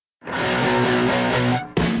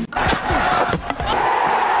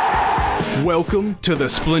Welcome to the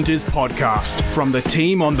Splinters Podcast from the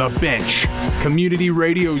team on the bench. Community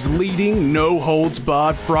Radio's leading,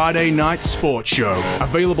 no-holds-barred Friday night sports show.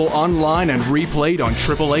 Available online and replayed on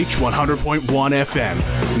Triple H 100.1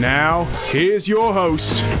 FM. Now, here's your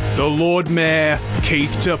host, the Lord Mayor,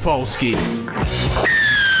 Keith Topolsky.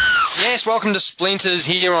 Yes, welcome to Splinters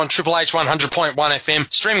here on Triple H 100.1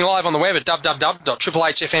 FM, streaming live on the web at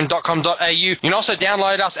www.triplehfm.com.au. You can also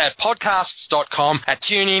download us at podcasts.com, at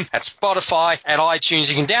TuneIn, at Spotify, at iTunes.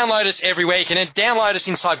 You can download us everywhere. You can download us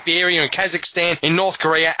in Siberia, in Kazakhstan, in North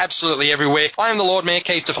Korea, absolutely everywhere. I am the Lord Mayor,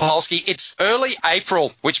 Keith Topolsky. It's early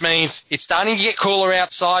April, which means it's starting to get cooler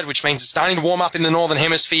outside, which means it's starting to warm up in the Northern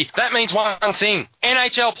Hemisphere. That means one thing,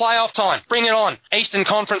 NHL playoff time. Bring it on. Eastern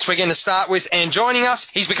Conference we're going to start with, and joining us,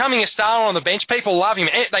 he's becoming a star on the bench. People love him.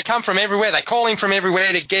 They come from everywhere. They call him from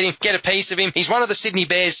everywhere to get a piece of him. He's one of the Sydney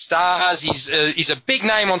Bears stars. He's a big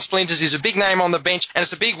name on Splinters. He's a big name on the bench. And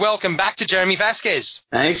it's a big welcome back to Jeremy Vasquez.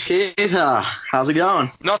 Thanks, Keith. How's it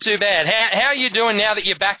going? Not too bad. How are you doing now that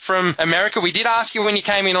you're back from America? We did ask you when you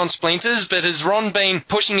came in on Splinters, but has Ron been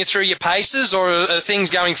pushing you through your paces, or are things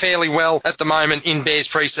going fairly well at the moment in Bears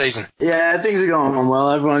preseason? Yeah, things are going on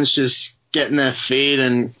well. Everyone's just getting their feet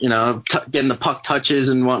and, getting the puck touches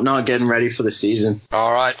and whatnot, getting ready for the season.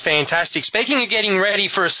 All right, fantastic. Speaking of getting ready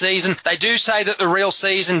for a season, they do say that the real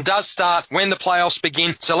season does start when the playoffs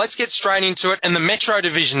begin. So let's get straight into it. And the Metro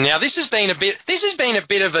Division. Now, this has been a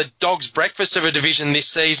bit of a dog's breakfast of a division this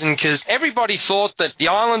season, because everybody thought that the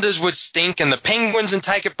Islanders would stink and the Penguins would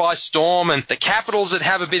take it by storm and the Capitals would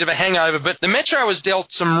have a bit of a hangover. But the Metro has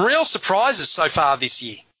dealt some real surprises so far this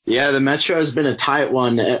year. Yeah, the Metro has been a tight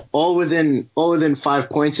one, all within 5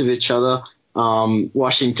 points of each other.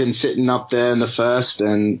 Washington sitting up there in the first,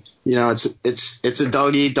 and it's a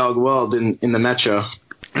dog-eat-dog world in the Metro.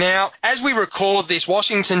 Now, as we record this,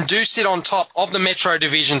 Washington do sit on top of the Metro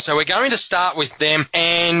Division, so we're going to start with them,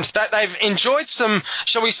 and that they've enjoyed some,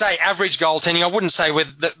 shall we say, average goaltending. I wouldn't say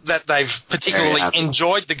that they've particularly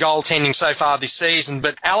enjoyed the goaltending so far this season,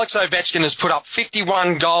 but Alex Ovechkin has put up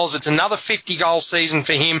 51 goals. It's another 50-goal season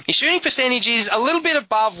for him. His shooting percentage is a little bit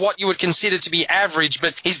above what you would consider to be average,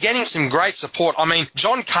 but he's getting some great support. I mean,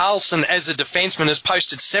 John Carlson, as a defenseman, has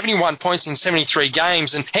posted 71 points in 73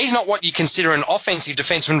 games, and he's not what you consider an offensive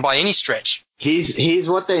defenseman by any stretch. He's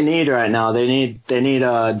what they need right now. They need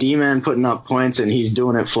a D-man putting up points, and he's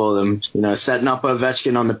doing it for them. Setting up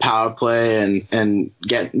Ovechkin on the power play and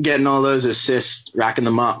getting all those assists, racking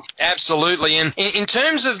them up. Absolutely. And in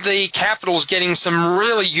terms of the Capitals getting some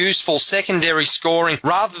really useful secondary scoring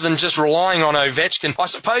rather than just relying on Ovechkin, I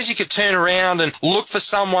suppose you could turn around and look for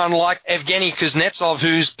someone like Evgeny Kuznetsov,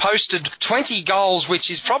 who's posted 20 goals,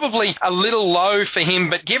 which is probably a little low for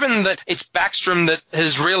him. But given that it's Backstrom that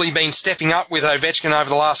has really been stepping up with Ovechkin over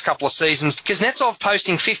the last couple of seasons, Kuznetsov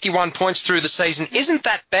posting 51 points through the season isn't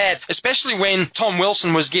that bad, especially when Tom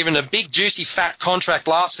Wilson was given a big, juicy, fat contract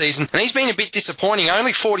last season, and he's been a bit disappointing,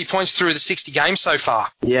 only 40 points through the 60 games so far.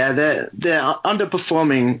 Yeah, they're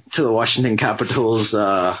underperforming to the Washington Capitals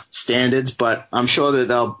standards, but I'm sure that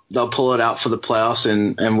they'll pull it out for the playoffs,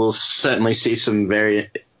 and we'll certainly see some very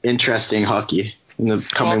interesting hockey in the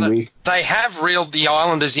coming week. They have reeled the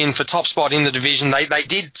Islanders in for top spot in the division. They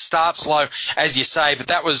did start slow, as you say, but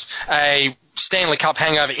that was a Stanley Cup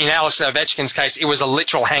hangover. In Alex Ovechkin's case, it was a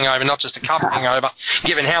literal hangover, not just a cup hangover,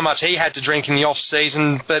 given how much he had to drink in the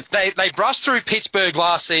off-season. But they brushed through Pittsburgh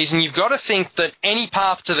last season. You've got to think that any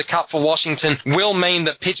path to the Cup for Washington will mean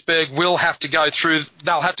that Pittsburgh will have to go through.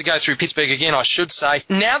 They'll have to go through Pittsburgh again, I should say.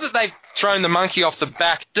 Now that they've thrown the monkey off the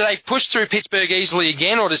back, do they push through Pittsburgh easily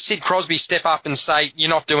again, or does Sid Crosby step up and say, you're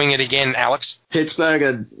not doing it again, Alex?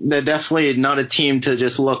 Pittsburgh, they're definitely not a team to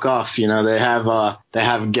just look off. They have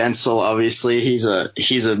Gensel, obviously. He's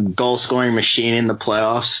a goal scoring machine in the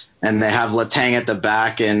playoffs, and they have Letang at the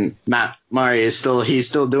back, and Matt Murray he's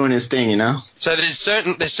still doing his thing, So there's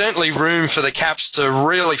certainly room for the Caps to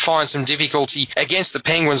really find some difficulty against the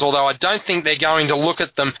Penguins, although I don't think they're going to look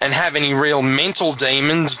at them and have any real mental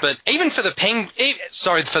demons. But even for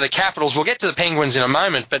the Capitals, we'll get to the Penguins in a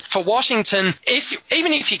moment, but for Washington,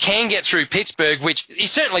 even if you can get through Pittsburgh, which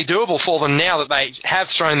is certainly doable for them now that they have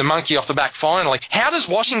thrown the monkey off the back finally, how does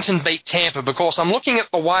Washington beat Tampa? Because I'm looking at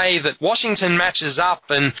the way that Washington matches up,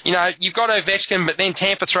 and you've got Ovechkin, but then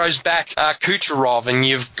Tampa throws back Kucherov, and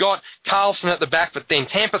you've got Carlson at the back, but then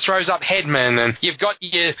Tampa throws up Hedman, and you've got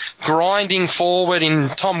your grinding forward in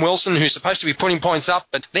Tom Wilson, who's supposed to be putting points up,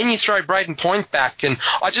 but then you throw Braden Point back, and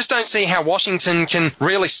I just don't see how Washington can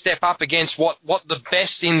really step up against what the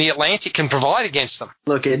best in the Atlantic can provide against them.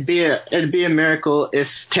 Look, it'd be a miracle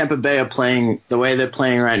if Tampa Bay are playing the way they're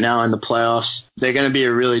playing right now in the playoffs. They're going to be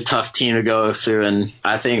a really tough team to go through, and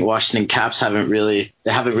I think Washington Caps haven't really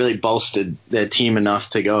bolstered their team enough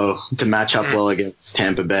to match up well against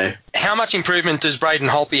Tampa Bay. How much improvement does Braden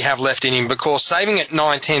Holtby have left in him? Because saving at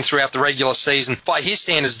 9-10 throughout the regular season, by his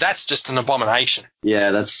standards, that's just an abomination.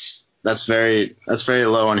 Yeah, that's very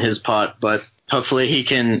low on his part, but hopefully he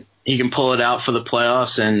can pull it out for the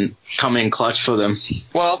playoffs and come in clutch for them.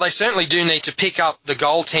 Well, they certainly do need to pick up the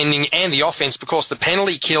goaltending and the offense, because the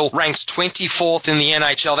penalty kill ranks 24th in the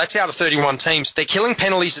NHL. That's out of 31 teams. They're killing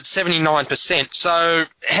penalties at 79%. So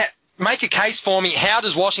make a case for me. How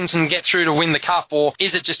does Washington get through to win the cup, or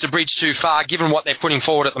is it just a bridge too far given what they're putting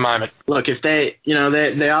forward at the moment? Look, if they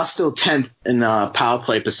are still 10th in power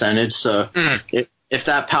play percentage, so if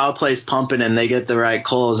that power play's pumping and they get the right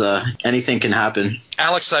calls, anything can happen.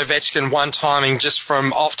 Alex Ovechkin one-timing just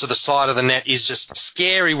from off to the side of the net is just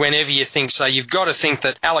scary whenever you think so. You've got to think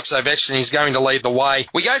that Alex Ovechkin is going to lead the way.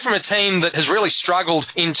 We go from a team that has really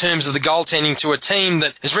struggled in terms of the goaltending to a team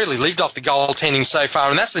that has really lived off the goaltending so far,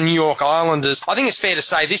 and that's the New York Islanders. I think it's fair to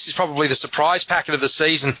say this is probably the surprise packet of the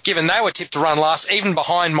season, given they were tipped to run last, even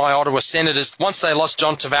behind my Ottawa Senators, once they lost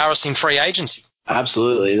John Tavares in free agency.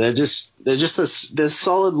 Absolutely. They're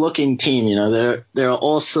solid looking team. They're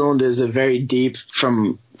all cylinders. They're very deep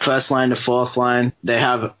from first line to fourth line. They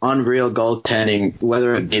have unreal goaltending,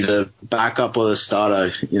 whether it be the backup or the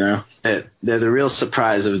starter. They're the real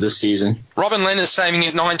surprise of this season. Robin Lehner's saving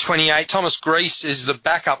at 9.28. Thomas Greiss is the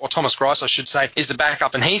backup, or Thomas Greiss, I should say, is the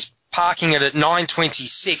backup, and he's parking it at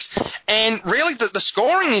 9.26. And really, the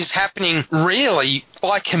scoring is happening really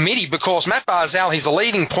by committee, because Matt Barzal, he's the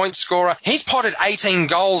leading point scorer. He's potted 18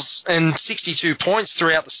 goals and 62 points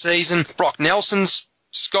throughout the season. Brock Nelson's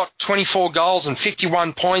got 24 goals and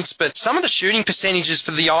 51 points, but some of the shooting percentages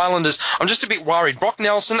for the Islanders, I'm just a bit worried. Brock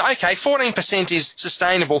Nelson, okay, 14% is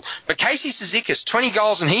sustainable, but Casey Cizikas, 20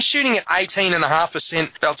 goals, and he's shooting at 18.5%.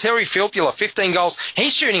 Valtteri Filppula, 15 goals,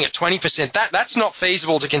 he's shooting at 20%. That's not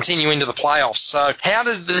feasible to continue into the playoffs. So how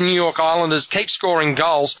does the New York Islanders keep scoring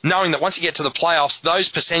goals, knowing that once you get to the playoffs, those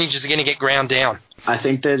percentages are going to get ground down? I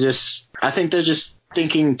think they're just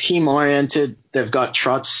thinking team-oriented. They've got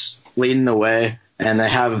Trotz leading the way, and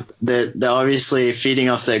they're obviously feeding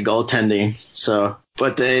off their goaltending. So,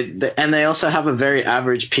 but they also have a very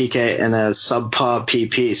average PK and a subpar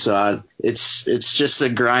PP. So it's just a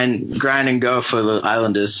grind and go for the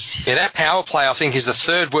Islanders. Yeah, that power play I think is the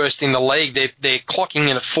third worst in the league. They're clocking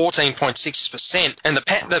in at 14.6%, and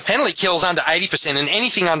the penalty kill's under 80%, and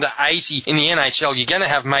anything under 80 in the NHL, you're going to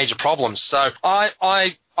have major problems. So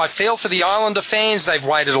I feel for the Islander fans. They've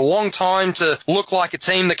waited a long time to look like a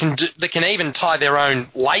team that can even tie their own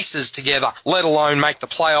laces together, let alone make the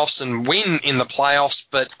playoffs and win in the playoffs.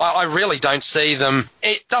 But I really don't see them.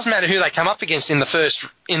 It doesn't matter who they come up against in the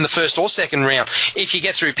first or second round. If you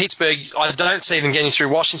get through Pittsburgh, I don't see them getting through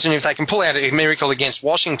Washington. If they can pull out a miracle against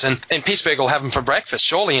Washington, then Pittsburgh will have them for breakfast,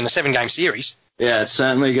 surely, in a 7-game series. Yeah, it's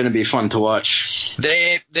certainly going to be fun to watch.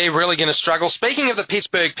 They're really going to struggle. Speaking of the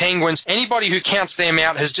Pittsburgh Penguins, anybody who counts them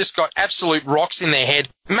out has just got absolute rocks in their head.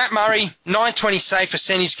 Matt Murray, 920 save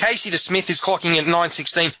percentage. Casey DeSmith is clocking at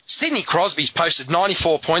 916. Sidney Crosby's posted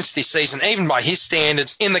 94 points this season, even by his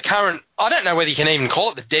standards. In the current, I don't know whether you can even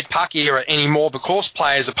call it the dead puck era anymore, because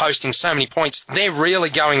players are posting so many points. They're really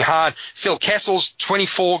going hard. Phil Kessel's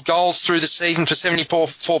 24 goals through the season for 74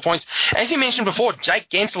 points. As you mentioned before, Jake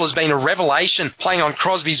Gensel has been a revelation playing on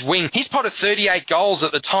Crosby's wing. He's potted 38 goals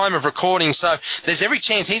at the time of recording, so there's every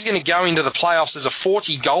chance he's going to go into the playoffs as a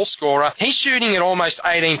 40-goal scorer. He's shooting at almost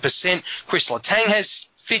 18%. Chris Letang has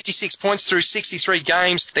 56 points through 63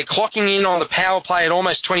 games. They're clocking in on the power play at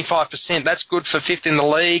almost 25%. That's good for 5th in the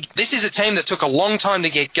league. This is a team that took a long time to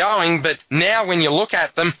get going, but now when you look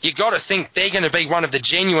at them, you got to think they're going to be one of the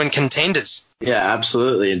genuine contenders. Yeah,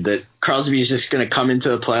 absolutely. That Crosby's just going to come into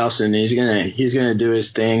the playoffs and he's going to do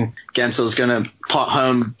his thing. Gensel's going to pot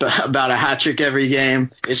home about a hat trick every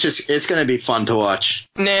game. It's going to be fun to watch.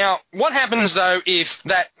 Now, what happens though if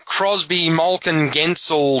that Crosby, Malkin,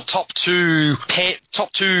 Gensel top two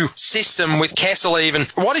top two system with Kessel even,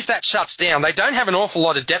 what if that shuts down? They don't have an awful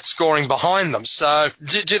lot of depth scoring behind them. So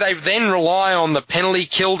do they then rely on the penalty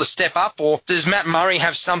kill to step up, or does Matt Murray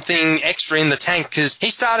have something extra in the tank? Because he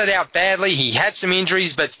started out badly. He had some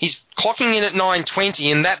injuries, but he's clocking in at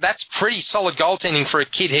 9.20, and that's pretty solid goaltending for a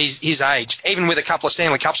kid his age, even with a couple of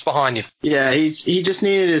Stanley Cups behind him. Yeah, he just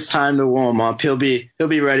needed his time to warm up. He'll be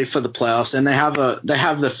ready for the playoffs, and they have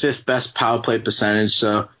the fifth best power play percentage,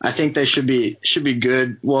 so I think they should be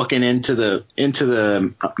good walking into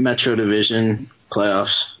the Metro Division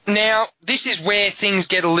playoffs. Now, this is where things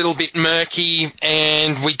get a little bit murky,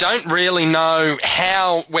 and we don't really know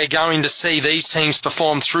how we're going to see these teams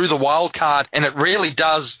perform through the wild card, and it really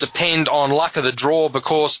does depend on luck of the draw,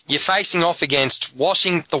 because you're facing off against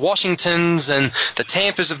the Washingtons and the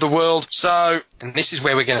Tampas of the world. So, and this is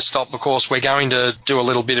where we're going to stop, because we're going to do a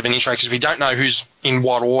little bit of an intro, because we don't know who's in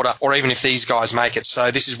what order, or even if these guys make it.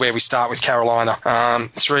 So this is where we start with Carolina.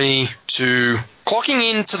 3, 2...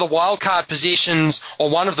 Clocking into the wildcard positions, or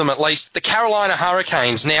one of them at least, the Carolina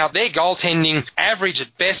Hurricanes. Now, their goaltending average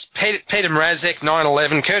at best, Peter Mrazek,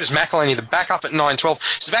 9.11, Curtis McElhinney, the backup at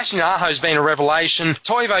 9.12. Sebastian Aho's been a revelation.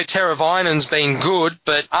 Toivo Teravainen's been good,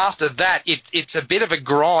 but after that, it's a bit of a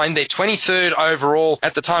grind. They're 23rd overall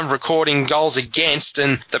at the time of recording goals against,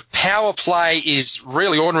 and the power play is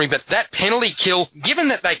really ordinary, but that penalty kill, given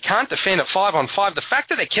that they can't defend at 5-on-5, the fact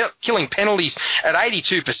that they're killing penalties at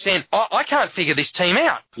 82%, I can't figure this team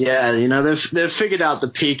out. Yeah, they've figured out the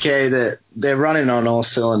PK that they're running on all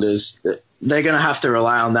cylinders. They're going to have to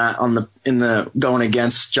rely on that in the going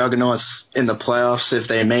against juggernauts in the playoffs if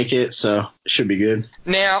they make it, so it should be good.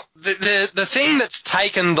 Now, the thing that's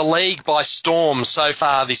taken the league by storm so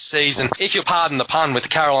far this season, if you'll pardon the pun with the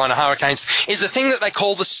Carolina Hurricanes, is the thing that they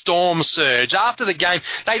call the storm surge. After the game,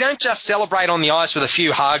 they don't just celebrate on the ice with a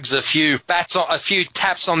few hugs, a few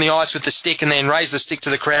taps on the ice with the stick, and then raise the stick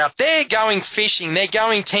to the crowd. They're going fishing. They're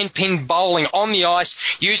going 10-pin bowling on the ice,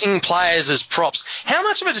 using players as props. How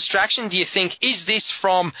much of a distraction do you think is this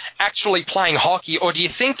from actually playing hockey, or do you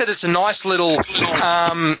think that it's a nice little,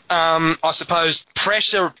 I suppose,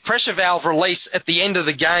 pressure valve release at the end of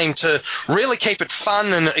the game to really keep it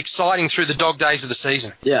fun and exciting through the dog days of the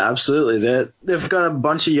season? Yeah, absolutely. They've got a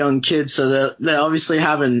bunch of young kids, so they're obviously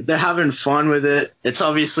having fun with it. It's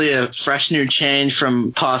obviously a fresh new change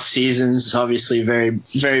from past seasons. It's obviously very,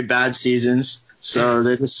 very bad seasons. So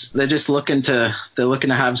they're just looking to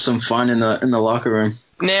have some fun in the locker room.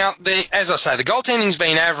 Now, as I say, the goaltending's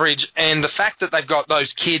been average, and the fact that they've got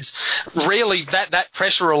those kids, really, that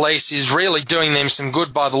pressure release is really doing them some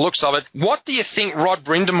good by the looks of it. What do you think Rod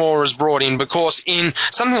Brind'Amour has brought in? Because in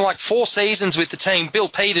something like 4 seasons with the team, Bill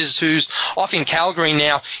Peters, who's off in Calgary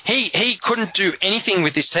now, he couldn't do anything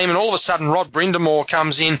with this team, and all of a sudden Rod Brind'Amour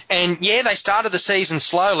comes in, and yeah, they started the season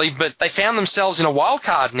slowly, but they found themselves in a wild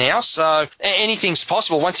card now, so anything's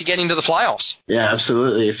possible once you get into the playoffs. Yeah,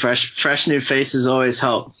 absolutely. Fresh new faces always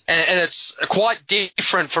help. And it's quite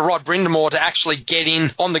different for Rod Brind'Amour to actually get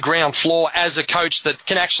in on the ground floor as a coach that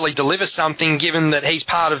can actually deliver something, given that he's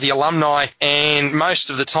part of the alumni, and most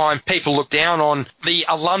of the time people look down on the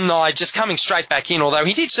alumni just coming straight back in, although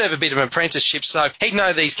he did serve a bit of an apprenticeship, so he'd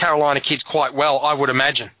know these Carolina kids quite well, I would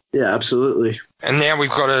imagine. Yeah, absolutely. And now we've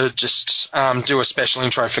got to just do a special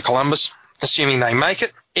intro for Columbus, assuming they make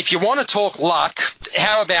it. If you want to talk luck,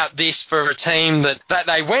 how about this for a team that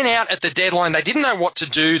they went out at the deadline, they didn't know what to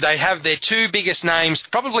do, they have their 2 biggest names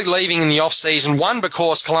probably leaving in the off-season, 1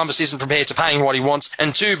 because Columbus isn't prepared to pay him what he wants,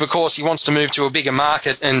 and 2 because he wants to move to a bigger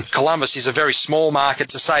market, and Columbus is a very small market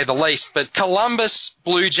to say the least. But Columbus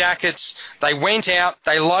Blue Jackets, they went out,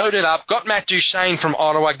 they loaded up, got Matt Duchene from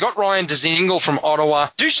Ottawa, got Ryan Dzingel from Ottawa.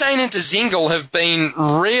 Duchene and Dzingel have been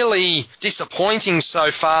really disappointing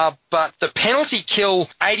so far, but the penalty kill,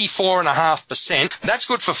 84.5%. That's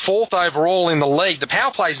good for 4th overall in the league. The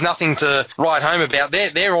power play is nothing to write home about.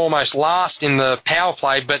 They're almost last in the power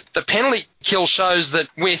play, but the penalty kill shows that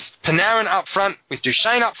with Panarin up front, with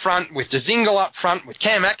Duchene up front, with Dzingel up front, with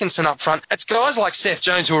Cam Atkinson up front, it's guys like Seth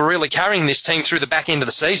Jones who are really carrying this team through the back end of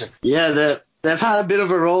the season. Yeah, they've had a bit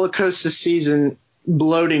of a roller coaster season,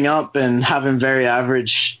 bloating up and having very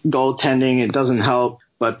average goaltending. It doesn't help,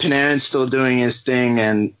 but Panarin's still doing his thing,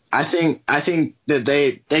 and I think that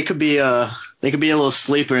they could be a little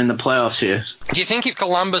sleeper in the playoffs here. Do you think if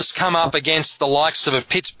Columbus come up against the likes of a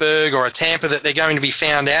Pittsburgh or a Tampa that they're going to be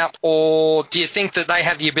found out? Or do you think that they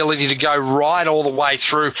have the ability to go right all the way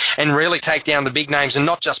through and really take down the big names and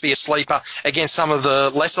not just be a sleeper against some of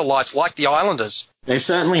the lesser lights like the Islanders? They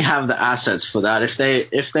certainly have the assets for that.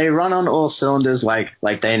 If they run on all cylinders like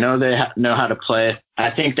they know know how to play, I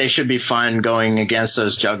think they should be fine going against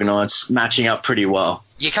those juggernauts, matching up pretty well.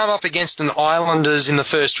 you come up against an Islanders in the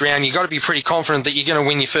first round, you've got to be pretty confident that you're going to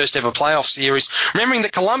win your first ever playoff series. Remembering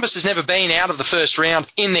that Columbus has never been out of the first round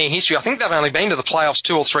in their history. I think they've only been to the playoffs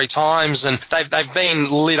 2 or 3 times, and they've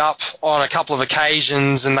been lit up on a couple of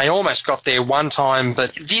occasions, and they almost got there one time.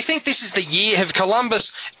 But do you think this is the year? Have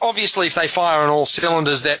Columbus, obviously if they fire on all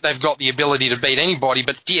cylinders, that they've got the ability to beat anybody,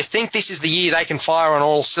 but do you think this is the year they can fire on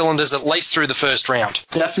all cylinders at least through the first round?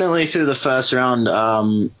 Definitely through the first round.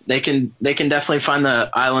 They can definitely find the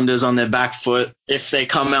Islanders on their back foot if they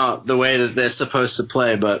come out the way that they're supposed to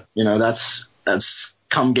play. But, that's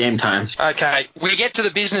come game time. Okay, we get to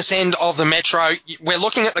the business end of the Metro. We're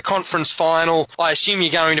looking at the conference final. I assume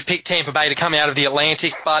you're going to pick Tampa Bay to come out of the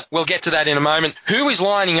Atlantic, but we'll get to that in a moment. Who is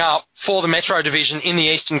lining up for the Metro division in the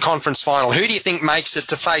Eastern Conference final? Who do you think makes it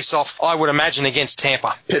to face off, I would imagine, against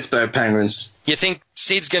Tampa? Pittsburgh Penguins. You think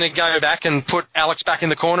Sid's going to go back and put Alex back in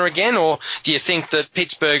the corner again, or do you think that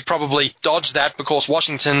Pittsburgh probably dodged that because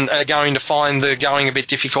Washington are going to find the going a bit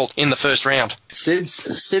difficult in the first round?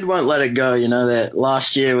 Sid won't let it go. That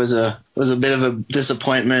last year was a bit of a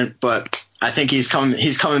disappointment, but I think he's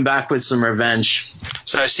coming back with some revenge.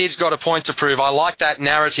 So Sid's got a point to prove. I like that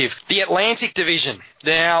narrative. The Atlantic Division.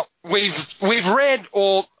 Now, we've read,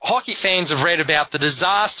 or hockey fans have read about the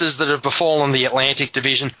disasters that have befallen the Atlantic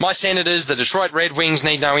Division. My Senators, the Detroit Red Wings,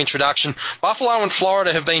 need no introduction. Buffalo and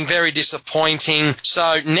Florida have been very disappointing.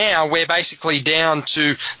 So now we're basically down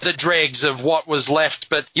to the dregs of what was left.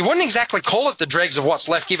 But you wouldn't exactly call it the dregs of what's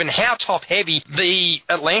left, given how top-heavy the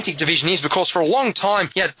Atlantic Division is, because for a long time,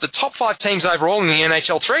 the top 5 teams overall in the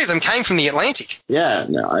NHL, 3 of them came from the Atlantic. Yeah,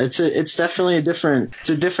 no, it's definitely a different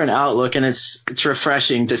outlook, and it's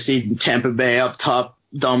refreshing to see Tampa Bay up top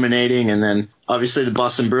dominating, and then obviously the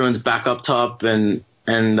Boston Bruins back up top, and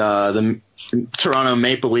the Toronto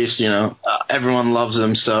Maple Leafs, everyone loves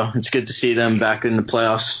them, so it's good to see them back in the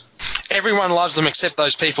playoffs. Everyone loves them except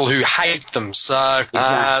those people who hate them, so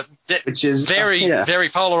which is very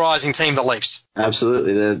polarizing team, the Leafs.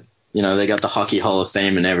 Absolutely. They got the Hockey Hall of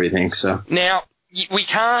Fame and everything, so. Now, we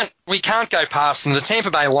can't go past them. The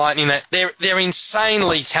Tampa Bay Lightning, they're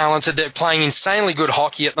insanely talented. They're playing insanely good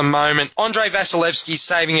hockey at the moment. Andrei Vasilevsky's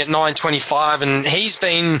saving at .925, and he's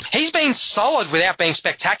been solid without being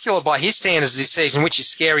spectacular by his standards this season, which is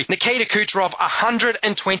scary. Nikita Kucherov,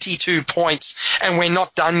 122 points, and we're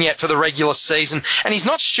not done yet for the regular season. And he's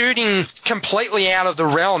not shooting completely out of the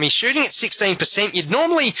realm. He's shooting at 16%. You'd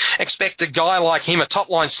normally expect a guy like him, a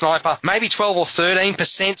top-line sniper, maybe 12 or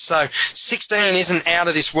 13%, so 16 isn't out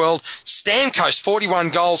of this world. Stamkos, 41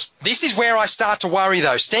 goals. This is where I start to worry,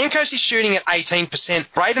 though. Stamkos is shooting at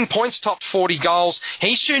 18%. Braden Point's topped 40 goals.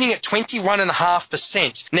 He's shooting at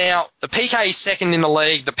 21.5%. Now, the PK is second in the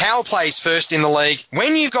league. The power play is first in the league.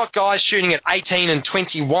 When you've got guys shooting at 18 and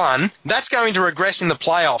 21, that's going to regress in the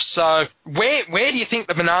playoffs. So where do you think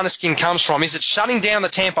the banana skin comes from? Is it shutting down the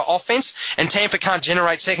Tampa offense and Tampa can't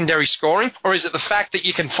generate secondary scoring? Or is it the fact that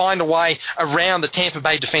you can find a way around the Tampa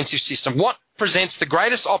Bay defensive system? What presents the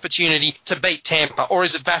greatest opportunity to beat Tampa, or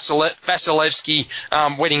is it Vasilevsky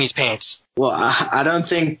wetting his pants? Well, I don't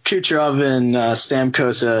think Kucherov and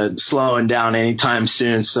Stamkos are slowing down anytime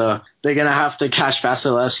soon, so they're going to have to catch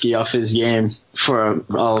Vasilevsky off his game for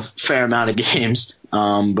a fair amount of games.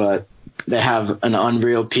 But they have an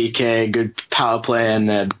unreal PK, good power play, and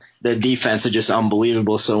their defense are just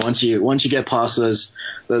unbelievable. So once you get past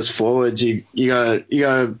those forwards, you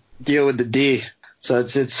gotta deal with the D. So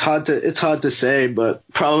it's hard to say, but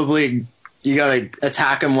probably you got to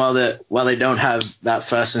attack them while they don't have that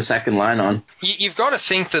first and second line on. You've got to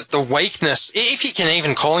think that the weakness, if you can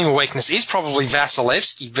even call him a weakness, is probably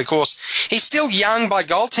Vasilevsky, because he's still young by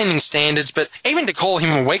goaltending standards, but even to call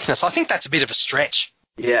him a weakness, I think that's a bit of a stretch.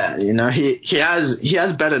 Yeah, he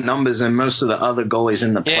has better numbers than most of the other goalies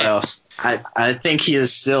in the playoffs. I think he'll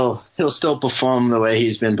still perform the way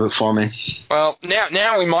he's been performing. Well,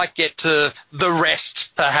 now we might get to the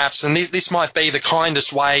rest, perhaps, and this might be the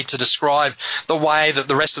kindest way to describe the way that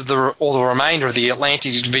the rest of the remainder of the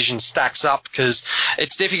Atlantic Division stacks up, because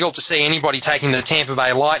it's difficult to see anybody taking the Tampa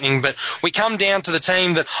Bay Lightning, but we come down to the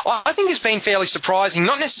team that I think has been fairly surprising,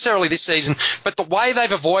 not necessarily this season, but the way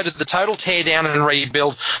they've avoided the total teardown and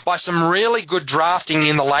rebuild by some really good drafting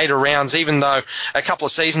in the later rounds, even though a couple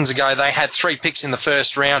of seasons ago they had 3 picks in the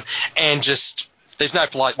first round and just, there's no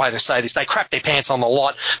polite way to say this, they crapped their pants on the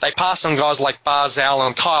lot. They passed on guys like Barzal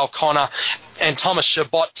and Kyle Connor and Thomas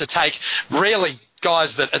Chabot to take really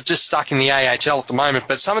guys that are just stuck in the AHL at the moment,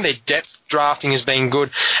 but some of their depth drafting has been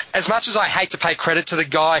good. As much as I hate to pay credit to the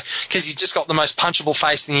guy, because he's just got the most punchable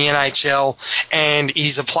face in the NHL, and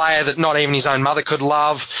he's a player that not even his own mother could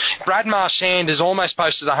love. Brad Marchand has almost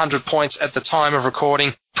posted 100 points at the time of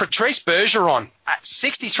recording. Patrice Bergeron, at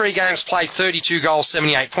 63 games played, 32 goals,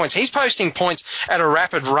 78 points. He's posting points at a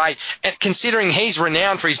rapid rate, and considering he's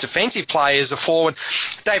renowned for his defensive play as a forward.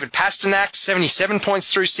 David Pasternak, 77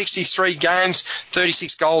 points through 63 games,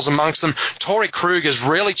 36 goals amongst them. Torrey Krug has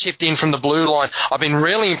really chipped in from the blue line. I've been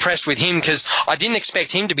really impressed with him because I didn't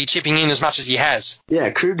expect him to be chipping in as much as he has. Yeah,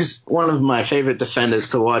 Krug's one of my favorite defenders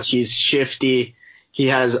to watch. He's shifty. He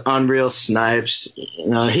has unreal snipes. You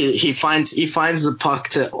know, he finds the puck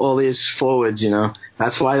to all these forwards. You know,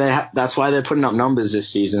 that's why they're putting up numbers this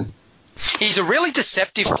season. He's a really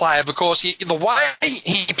deceptive player because the way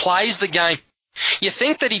he plays the game, you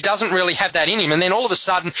think that he doesn't really have that in him, and then all of a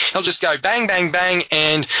sudden he'll just go bang, bang, bang,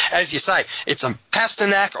 and as you say, it's a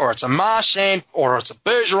Pasternak or it's a Marchand or it's a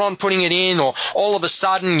Bergeron putting it in, or all of a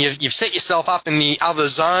sudden you've set yourself up in the other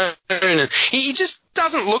zone, and he just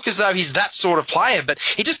doesn't look as though he's that sort of player, but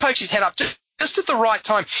he just pokes his head up just at the right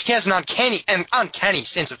time. He has an uncanny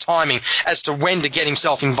sense of timing as to when to get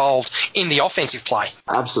himself involved in the offensive play.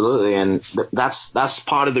 Absolutely, and that's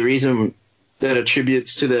part of the reason that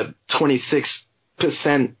attributes to the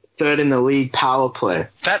 26% third in the league power play.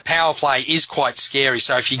 That power play is quite scary.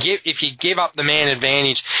 So if you give up the man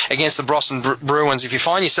advantage against the Boston Bruins, if you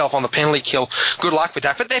find yourself on the penalty kill, good luck with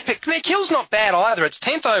that. But their kill's not bad either. It's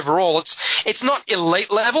 10th overall. It's not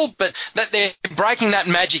elite level, but that they're breaking that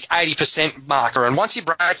magic 80% marker. And once you're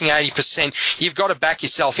breaking 80%, you've got to back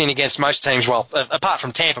yourself in against most teams. Well, apart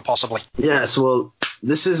from Tampa, possibly. Yes. Well,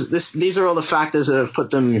 these are all the factors that have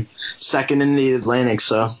put them second in the Atlantic.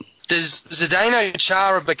 So. Does Zdeno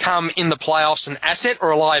Chara become in the playoffs an asset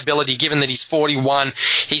or a liability, given that he's 41,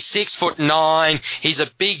 he's 6'9", he's a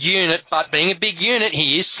big unit, but being a big unit,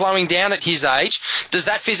 he is slowing down at his age. Does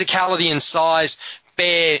that physicality and size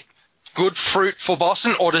bear good fruit for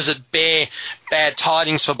Boston, or does it bear bad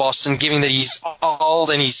tidings for Boston, given that he's old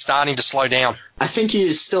and he's starting to slow down? I think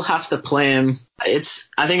you still have to play him. I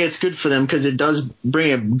think it's good for them because it does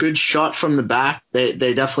bring a good shot from the back.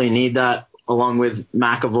 They definitely need that. Along with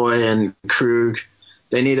McAvoy and Krug,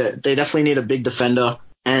 they definitely need a big defender,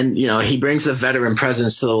 and you know he brings a veteran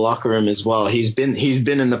presence to the locker room as well. He's been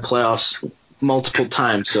in the playoffs multiple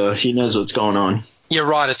times, so he knows what's going on. You're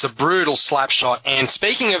right, it's a brutal slap shot. And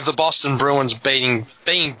speaking of the Boston Bruins being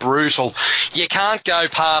brutal, you can't go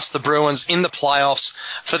past the Bruins in the playoffs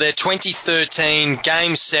for their 2013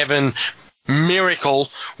 Game 7 miracle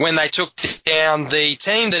when they took down the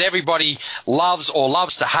team that everybody loves or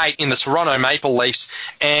loves to hate in the Toronto Maple Leafs.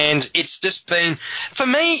 And it's just been, for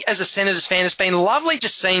me as a Senators fan, it's been lovely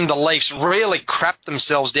just seeing the Leafs really crap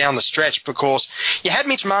themselves down the stretch, because you had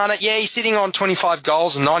Mitch Marner, he's sitting on 25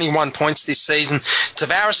 goals and 91 points this season.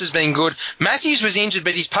 Tavares has been good. Matthews was injured,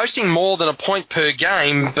 but he's posting more than a point per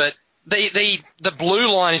game, but the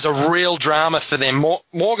blue line is a real drama for them.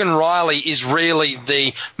 Morgan Riley is really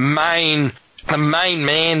the main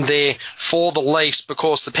man there for the Leafs,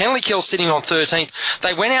 because the penalty kill sitting on 13th,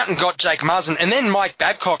 they went out and got Jake Muzzin, and then Mike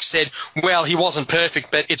Babcock said, well, he wasn't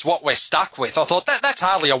perfect, but it's what we're stuck with. I thought that's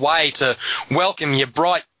hardly a way to welcome your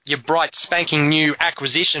bright spanking new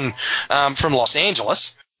acquisition from Los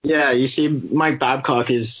Angeles. Yeah, you see, Mike Babcock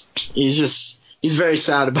he's very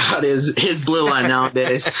sad about his blue line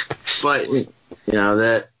nowadays, but you know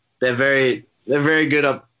that they're very good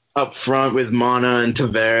up front with Mana and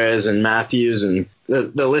Tavares and Matthews, and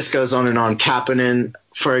the list goes on and on. Kapanen,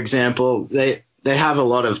 for example, they have a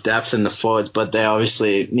lot of depth in the forwards, but they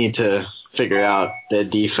obviously need to figure out their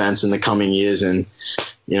defense in the coming years, and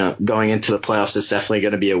you know, going into the playoffs, it's definitely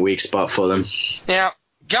going to be a weak spot for them. Now,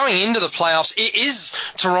 going into the playoffs, is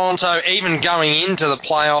Toronto even going into the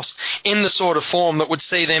playoffs in the sort of form that would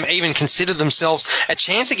see them even consider themselves a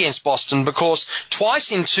chance against Boston? Because twice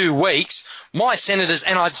in 2 weeks, my Senators,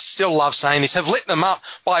 and I still love saying this, have lit them up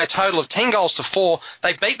by a total of 10 goals to 4.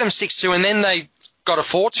 They beat them 6-2, and then they got a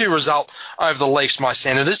 4-2 result over the Leafs, my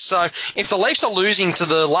Senators. So if the Leafs are losing to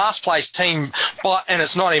the last place team, and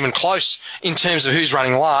it's not even close in terms of who's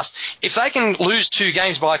running last, if they can lose 2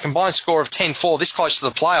 games by a combined score of 10-4 this close to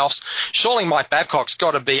the playoffs, surely Mike Babcock's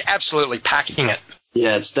got to be absolutely packing it.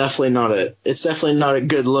 Yeah, it's definitely not a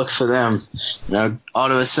good look for them. You know,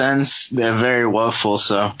 Ottawa Sens, they're very woeful,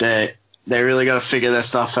 so they really got to figure their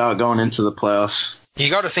stuff out going into the playoffs.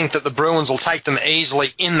 You got to think that the Bruins will take them easily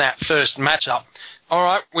in that first matchup. All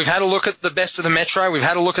right, we've had a look at the best of the Metro. We've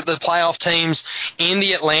had a look at the playoff teams in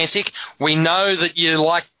the Atlantic. We know that you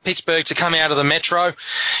like Pittsburgh to come out of the Metro.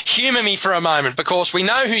 Humour me for a moment, because we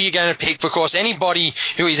know who you're going to pick, because anybody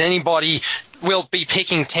who is anybody will be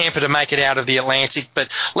picking Tampa to make it out of the Atlantic. But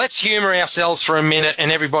let's humour ourselves for a minute,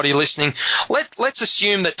 and everybody listening, let's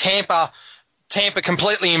assume that Tampa Tampa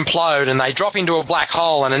completely implode and they drop into a black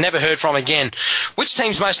hole and are never heard from again, which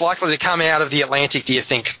team's most likely to come out of the Atlantic, do you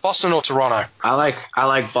think? Boston or Toronto? I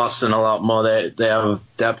like Boston a lot more. They have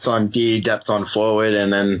depth on D, depth on forward,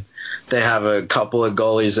 and then they have a couple of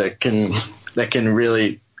goalies that can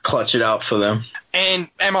really clutch it out for them. And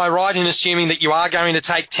am I right in assuming that you are going to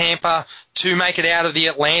take Tampa to make it out of the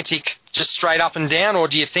Atlantic just straight up and down, or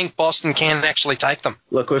do you think Boston can actually take them?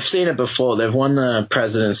 Look, we've seen it before. They've won the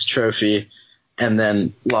President's Trophy and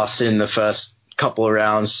then lost in the first couple of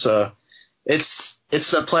rounds. So it's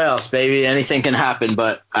the playoffs, baby. Anything can happen,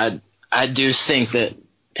 but I do think that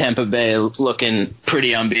Tampa Bay looking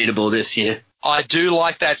pretty unbeatable this year. I do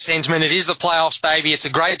like that sentiment. It is the playoffs, baby. It's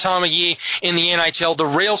a great time of year in the NHL. The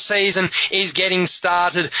real season is getting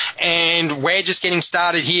started, and we're just getting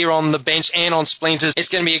started here on the bench and on Splinters. It's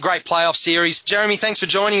going to be a great playoff series. Jeremy, thanks for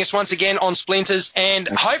joining us once again on Splinters, and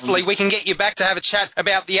hopefully we can get you back to have a chat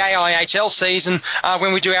about the AIHL season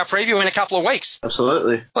when we do our preview in a couple of weeks.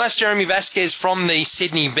 Absolutely. Well, that's Jeremy Vasquez from the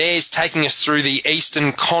Sydney Bears taking us through the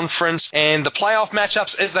Eastern Conference and the playoff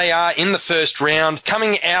matchups as they are in the first round.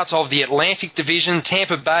 Coming out of the Atlantic Division,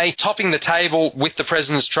 Tampa Bay topping the table with the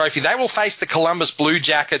President's Trophy. They will face the Columbus Blue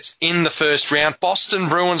Jackets in the first round. Boston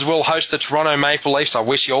Bruins will host the Toronto Maple Leafs. I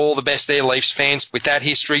wish you all the best there, Leafs fans, with that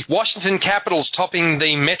history. Washington Capitals topping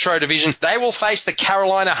the Metro Division. They will face the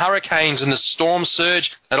Carolina Hurricanes and the Storm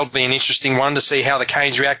Surge. That'll be an interesting one to see how the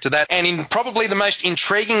Canes react to that. And in probably the most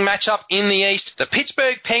intriguing matchup in the East, the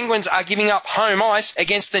Pittsburgh Penguins are giving up home ice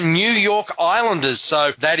against the New York Islanders.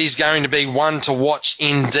 So that is going to be one to watch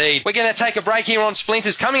indeed. We're going to take a break here on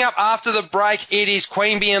Splinters. Coming up after the break, it is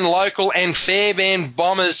Queanbeyan local and Fairbairn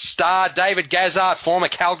Bombers star David Gazzard, former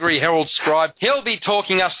Calgary Herald scribe. He'll be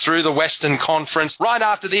talking us through the Western Conference right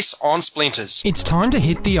after this on Splinters. It's time to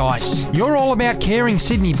hit the ice. Your All About Caring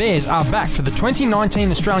Sydney Bears are back for the 2019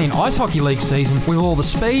 Australian Ice Hockey League season with all the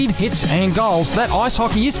speed, hits and goals that ice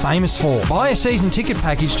hockey is famous for. Buy a season ticket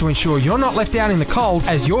package to ensure you're not left out in the cold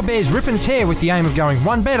as your Bears rip and tear with the aim of going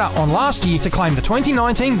one better on last year to claim the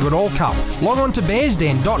 2019 Goodall Cup. Log on to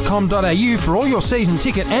bearsden.com.au for all your season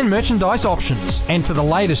ticket and merchandise options. And for the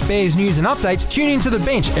latest Bears news and updates, tune into The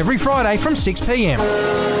Bench every Friday from 6 p.m.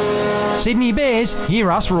 Sydney Bears, hear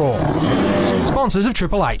us roar. Sponsors of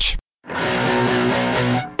Triple H.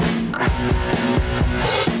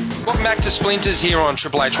 Welcome back to Splinters here on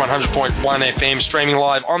Triple H 100.1 FM, streaming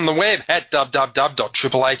live on the web at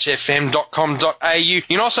www.triplehfm.com.au. You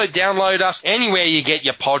can also download us anywhere you get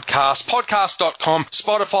your podcasts, podcast.com,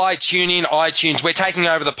 Spotify, TuneIn, iTunes. We're taking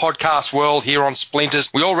over the podcast world here on Splinters.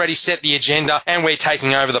 We already set the agenda and we're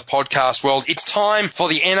taking over the podcast world. It's time for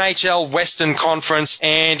the NHL Western Conference,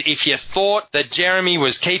 and if you thought that Jeremy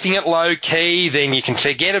was keeping it low-key, then you can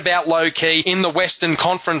forget about low-key in the Western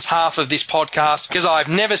Conference half of this podcast, because I've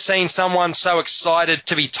never seen someone so excited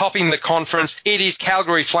to be topping the conference. It is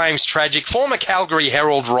Calgary Flames tragic, former Calgary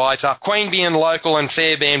Herald writer, Queanbeyan local and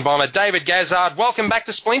Fairbairn Bomber, David Gazzard. Welcome back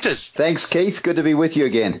to Splinters. Thanks, Keith. Good to be with you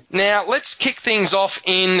again. Now, let's kick things off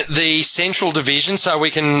in the Central Division so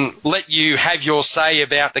we can let you have your say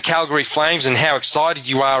about the Calgary Flames and how excited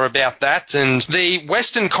you are about that. And the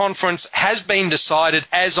Western Conference has been decided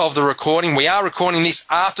as of the recording. We are recording this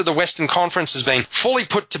after the Western Conference has been fully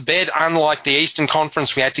put to bed, unlike the Eastern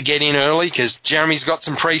Conference. We had to get in early because Jeremy's got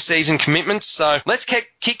some pre-season commitments. So let's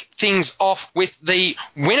kick things off with the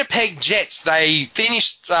Winnipeg Jets. They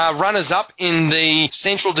finished runners-up in the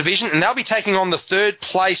Central Division, and they'll be taking on the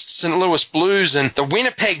third-placed St. Louis Blues. And the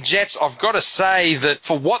Winnipeg Jets, I've got to say that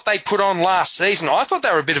for what they put on last season, I thought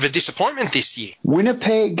they were a bit of a disappointment this year.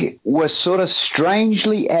 Winnipeg was sort of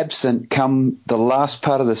strangely absent come the last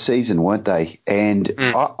part of the season, weren't they? And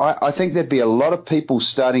I think there'd be a lot of people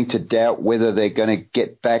starting to doubt whether they're going to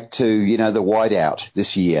get back to, the whiteout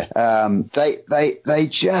this year. They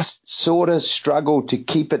just sort of struggled to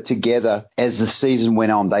keep it together as the season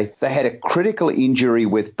went on. They had a critical injury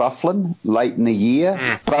with Byfuglien late in the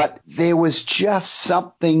year, but there was just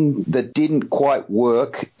something that didn't quite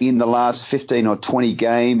work in the last 15 or 20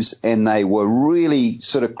 games, and they were really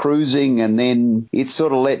sort of cruising, and then it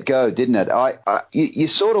sort of let go, didn't it? You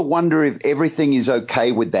sort of wonder if everything is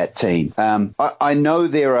okay with that team. I know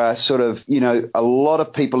there are sort of, a lot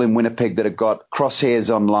of people in Winnipeg that have got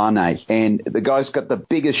crosshairs on Lane, and the guy's got the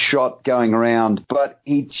biggest shot going around, but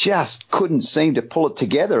he just couldn't seem to pull it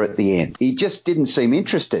together at the end. He just didn't seem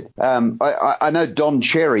interested. I know Don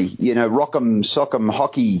Cherry, Rock'em Sock'em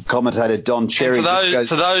hockey commentator Don Cherry. And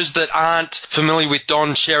for those that aren't familiar with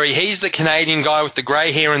Don Cherry, he's the Canadian guy with the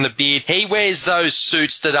grey hair and the beard. He wears those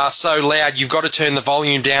suits that are so loud you've got to turn the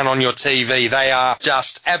volume down on your TV. They are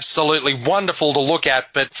just absolutely wonderful to look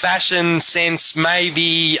at, but fashion sense maybe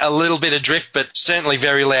maybe a little bit adrift, but certainly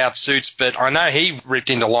very loud suits. But I know he ripped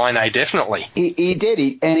into Line A, definitely. He did.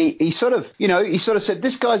 He sort of said,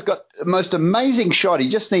 this guy's got the most amazing shot. He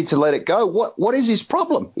just needs to let it go. What is his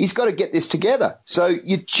problem? He's got to get this together. So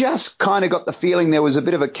you just kind of got the feeling there was a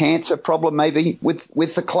bit of a cancer problem maybe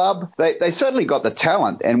with the club. They certainly got the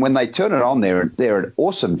talent, and when they turn it on, they're an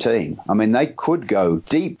awesome team. I mean, they could go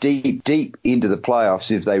deep into the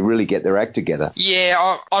playoffs if they really get their act together.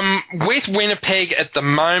 Yeah, I'm with Winnipeg at the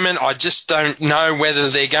moment. I just don't know whether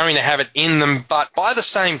they're going to have it in them. But by the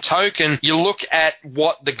same token, you look at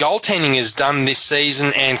what the goaltending has done this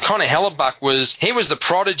season, and Connor Hellebuck was the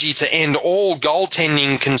prodigy to end all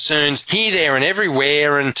goaltending concerns here, there, and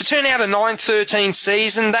everywhere. And to turn out a 9-13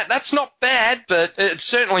 season, that's not bad, but it's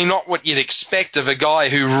certainly not what you'd expect of a guy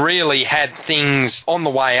who really had things on the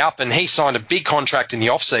way up, and he signed a big contract in the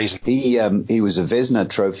off-season. He was a Vezina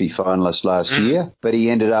Trophy finalist last year, but he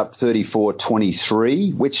ended up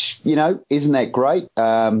 34-23, which, isn't that great?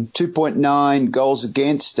 2.9 goals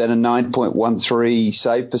against and a 9.13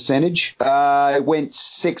 save percentage. Went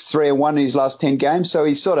 6-3-1 in his last 10 games, so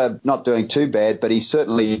he's sort of not doing too bad, but he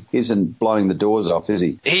certainly isn't blowing the doors off, is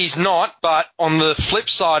he? He's not, but on the flip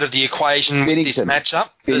side of the equation with this matchup,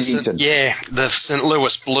 the St.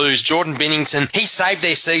 Louis Blues, Jordan Binnington, he saved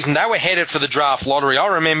their season. They were headed for the draft lottery. I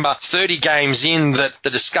remember 30 games in that the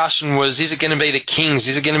discussion was, is it going to be the Kings?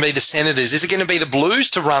 Is it going to be the Senators? Is it going to be the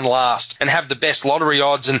Blues to run last and have the best lottery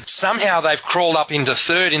odds? And somehow they've crawled up into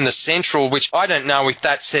third in the Central, which I don't know if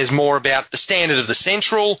that says more about the standard of the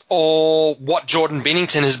Central or what Jordan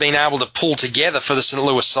Binnington has been able to pull together for the St.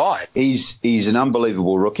 Louis side. He's an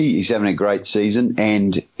unbelievable rookie. He's having a great season,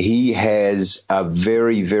 and he has a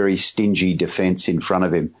very, very stingy defense in front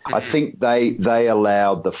of him. Mm-hmm. I think they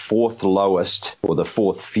allowed the fourth lowest or the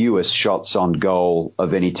fourth fewest shots on goal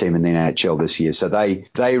of any team in the NHL this year. So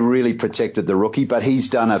they really protected the rookie, but he's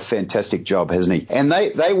done a fantastic job, hasn't he? And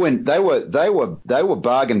they were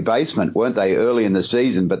bargain basement, weren't they, early in the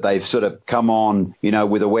season? But they've sort of come on,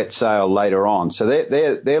 with a wet sail later on. So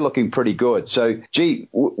they're looking pretty good. So,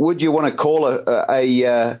 would you want to call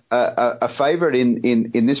a favourite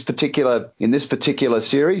in this particular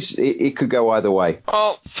series? It could go either way.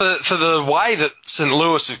 Well, for the way that St.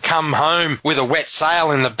 Louis have come home with a wet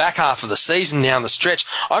sail in the back half of the season down the stretch,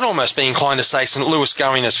 I'd almost be inclined to say St. Louis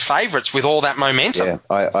going as favourites with all that momentum.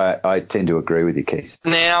 Yeah, I tend to agree with you, Keith.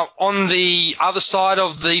 Now, on the other side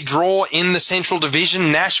of the draw in the Central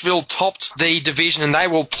Division, Nashville topped the division, and they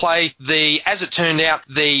will play as it turned out,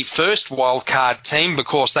 the first wildcard team,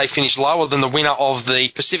 because they finished lower than the winner of the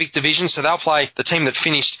Pacific Division, so they'll play the team that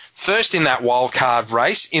finished first in that wildcard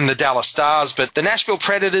race in the Dallas Stars. But the Nashville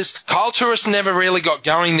Predators, Kyle Turris never really got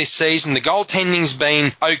going this season. The goaltending's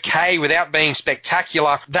been okay without being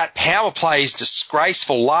spectacular. That power play is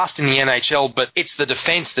disgraceful, last in the NHL, but it's the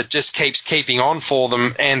defense that just keeps keeping on for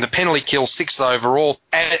them, and the penalty kill 6th overall.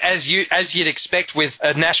 As you'd expect with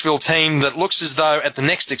a Nashville team that looks as though at the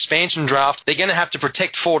next expansion draft they're going to have to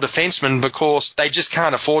protect 4 defensemen because they just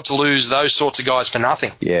can't afford to lose those sorts of guys for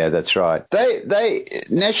nothing. Yeah, that's right.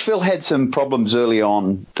 Nashville had some problems early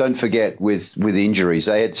on, don't forget, with injuries.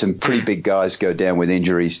 They had some pretty big guys go down with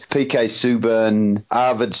injuries. PK Subban,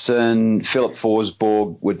 Arvidsson, Philip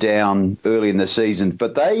Forsberg were down early in the season,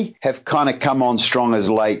 but they have kind of come on strong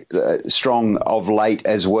of late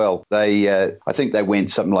as well. I think they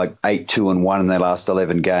went something like 8-2-1 in their last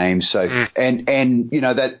 11 games. So and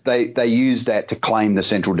that they used that to claim the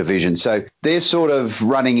Central Division. So they're sort of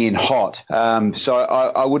running in hot. So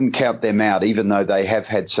I wouldn't count them out, even though they have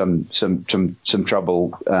had some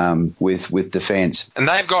trouble with defence. And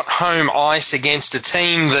they've got home ice against a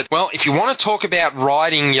team that, well, if you want to talk about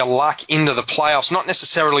riding your luck into the playoffs, not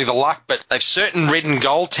necessarily the luck, but they've certainly ridden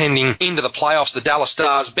goaltending into the playoffs. The Dallas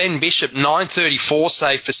Stars, Ben Bishop, 934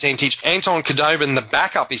 save percentage. Anton Khudobin, the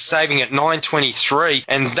backup, is saving at 923,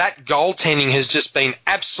 and that goaltending has just been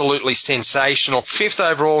absolutely sensational. 5th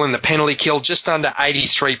overall in the penalty kill, just under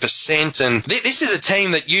 83%. And this is a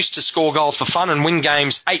team that used to score goals for fun and win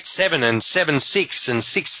games 8-7 and 7-6 and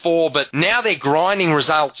 6-4, but now they're grinding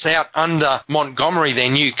results out under Montgomery,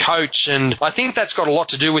 their new coach. And I think that's got a lot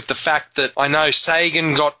to do with the fact that I know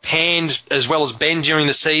Sagan got panned as well as Ben during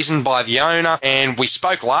the season by the owner, and we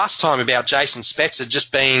spoke last time about Jason Spezza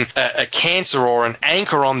just being a cancer or an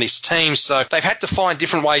anchor on this team, so they've had to find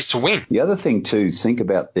different ways to win. The other thing too, think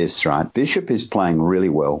about this, right? Bishop is playing really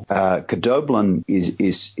well. Khudobin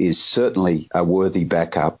is certainly a worthy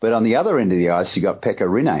backup, but on the other end of the ice, you got Pekka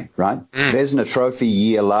Rinne, right? Vezina Trophy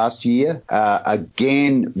year last year.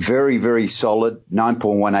 Again, very, very solid,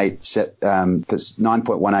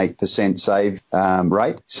 9.18% save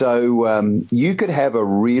rate. So you could have a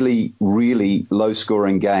really, really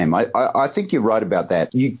low-scoring game. I think you're right about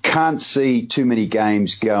that. You can't see too many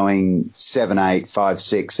games going 7-8,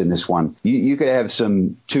 5-6 in this one. You could have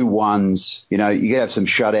some 2-1s. You could have some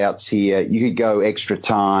shutouts here. You could go extra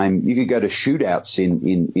time. You could go to shootouts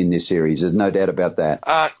in this series. There's no doubt about that.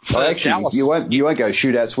 Actually, Dallas, you won't go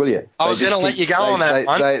shootouts, will you? I was going to let you go on that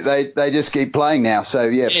one. They just keep playing now. So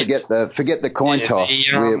forget the coin toss.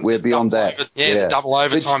 We're beyond that. The double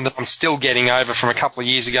overtime that I'm still getting over from a couple of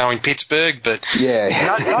years ago in Pittsburgh. But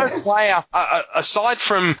no player aside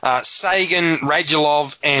from Sagan,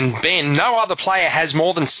 Radulov, and Ben, no other player has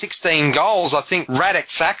more than 16 goals. I think Radek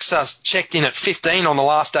Faksa checked in at 15 on the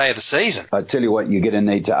last day of the season. I tell you what, you're going to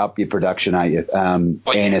need to up your production, aren't you?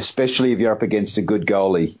 And especially if you're up against a good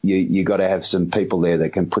goalie, you got to have some people there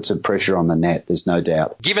that can put some pressure on the net. There's no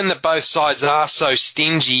doubt. Given that both sides are so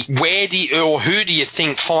stingy, who do you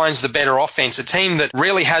think finds the better offense? A team that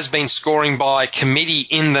really has been scoring by committee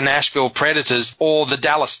in the Nashville Predators, or the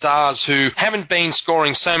Dallas Stars, who haven't been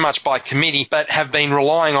scoring so much by committee but have been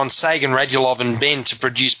relying on Sagan, Radulov, and Ben to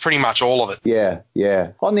produce pretty much all of it? Yeah.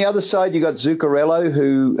 On the other side, you got Zuccarello,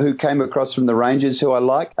 who came across from the Rangers, who I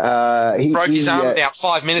like. He broke his arm about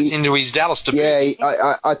 5 minutes into his Dallas debut.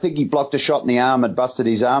 Yeah, I think he blocked a shot in the arm and busted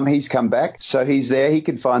his arm. He's come back, so he's there. He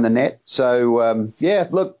can find the net. So,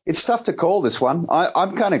 look, it's tough to call this one.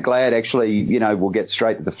 I'm kind of glad, actually, we'll get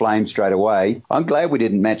straight to the Flames straight away. I'm glad we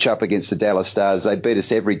didn't match up against the Dallas Stars. They beat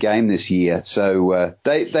us every game this year. So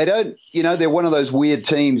they don't, they're one of those weird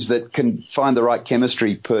teams that can find the right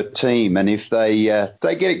chemistry per team. And if they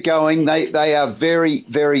get it going, they are very,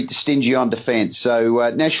 very stingy on defence.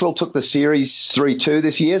 So Nashville took the series 3-2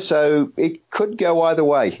 this year, so it could go either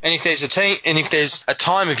way. And if there's a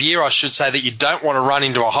time of year, I should say, that you don't want to run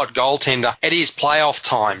into a hot goaltender, it is playoff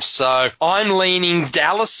time. So I'm leaning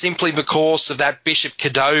Dallas simply because of that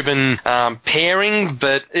Bishop-Khudobin pairing,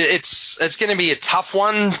 but it's going to be a tough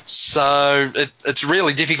one. So it's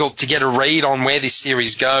really difficult to get a read on where this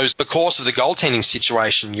series goes because of the goaltending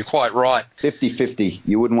situation. You're quite right. 50-50.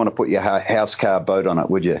 You wouldn't want to put your house car boat on it,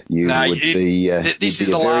 would you? This is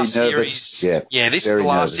the last series. This is the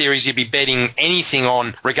last series you'd be betting anything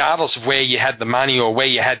on, regardless of where you had the money or where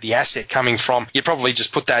you had the asset coming from. You'd probably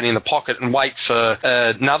just put that in the pocket and wait for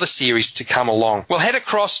another series to come along. We'll head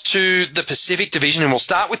across to the Pacific Division, and we'll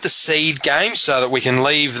start with the seed game so that we can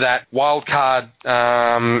leave that wild card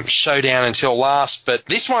showdown until last. But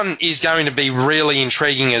this one is going to be really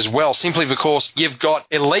intriguing as well, simply because you've got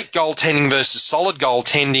elite goaltending versus solid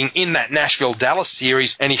goaltending in that Nashville-Dallas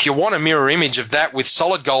series. And if you want a mirror image of that with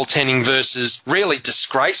solid goaltending versus really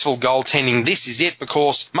disgraceful goaltending, this is it,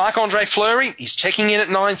 because Marc-Andre Fleury is checking in at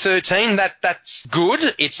 913. That's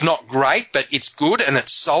good. It's not great, but it's good and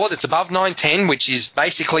it's solid. It's above 910, which is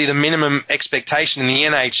basically the minimum expectation in the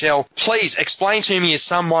NHL. Please explain to me, as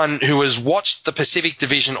someone who has watched the Pacific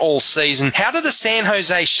Division all season, how do the San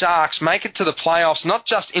Jose Sharks make it to the playoffs, not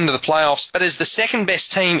just into the playoffs, but as the second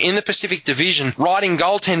best team in the Pacific Division, riding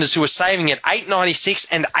goaltenders who are saving at 896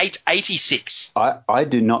 and 886? I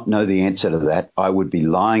do not know the answer to that. I would be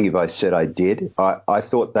lying if I said I did. I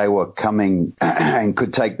thought they were coming and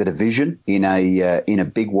could take the division in a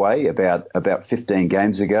big way about 15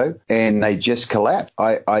 games ago, and they just collapsed.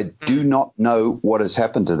 I do not know what has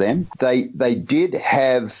happened to them. They did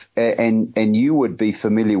have, and you would be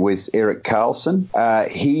familiar with Erik Karlsson.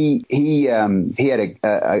 He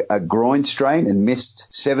had a groin strain and missed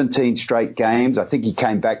 17 straight games. I think he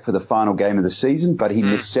came back for the final game of the season, but he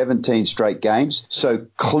missed 17 straight games. So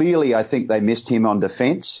clearly I think they missed him on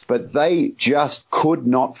defense, but they just could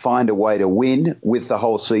not find a way to win with the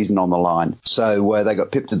whole season on the line. So they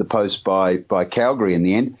got pipped to the post by Calgary in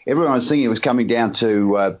the end. Everyone was thinking it was coming down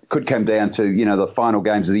to, could come down to, the final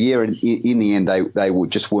games of the year. And in the end, they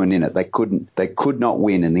just weren't in it. They could not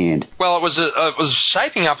win in the end. Well, it was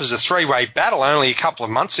shaping up as a three-way battle only a couple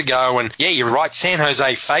of months ago. And yeah, you're right. San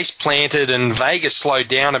Jose face planted and Vegas slowed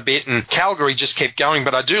down a bit and Calgary just kept going.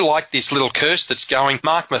 But I do like this little curse that's going.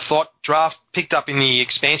 Mark Mathot, picked up in the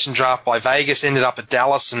expansion draft by Vegas, ended up at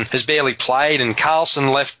Dallas and has barely played, and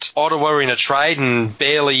Karlsson left Ottawa in a trade and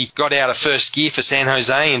barely got out of first gear for San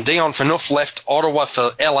Jose, and Dion Phaneuf left Ottawa for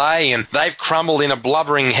LA, and they've crumbled in a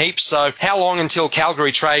blubbering heap. So how long until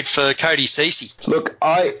Calgary trade for Cody Ceci? Look,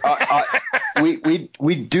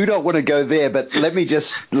 we do not want to go there, but let me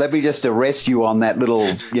just arrest you on that little,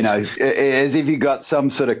 as if you got some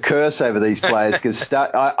sort of curse over these players, because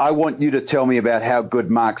I want you to tell me about how good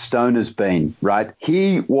Mark Stone has been, right?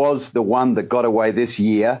 He was the one that got away this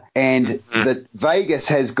year, and that Vegas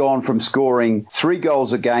has gone from scoring 3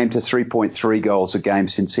 goals a game to 3.3 goals a game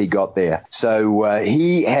since he got there. So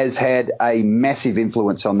he has had a massive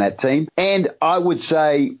influence on that team, and I would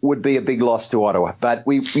say would be a big loss to Ottawa. But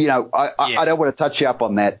I don't want to touch you up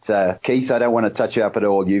on that, Keith. I don't want to touch you up at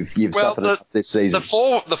all. You've suffered it this season.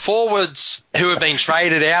 The forwards who have been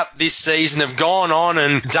traded out this season have gone on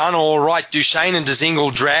and done all right. Duchesne and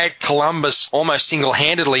Dzingel dragged Columbus almost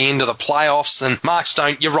single-handedly into the playoffs, and Mark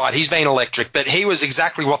Stone, you're right, he's been electric, but he was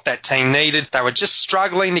exactly what that team needed. They were just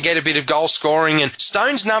struggling to get a bit of goal scoring, and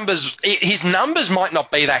Stone's numbers, his numbers might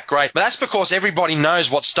not be that great, but that's because everybody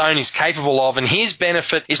knows what Stone is capable of, and his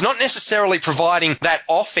benefit is not necessarily providing that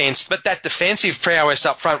offense, but that defensive prowess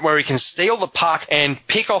up front where he can steal the puck and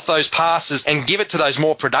pick off those passes and give it to those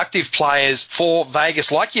more productive players for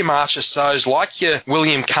Vegas, like your Marchessaults, like your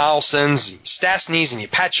William Karlssons, Stastnys and your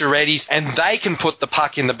Paciorettys, and they can put the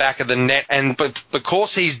puck in the back of the net, and but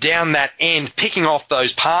because he's down that end picking off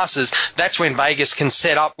those passes, that's when Vegas can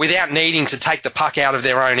set up without needing to take the puck out of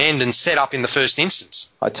their own end and set up in the first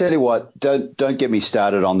instance. I tell you what, don't get me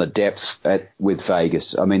started on the depths with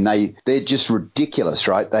Vegas. I mean, they're just ridiculous,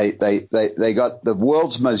 right? They got the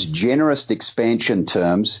world's most generous expansion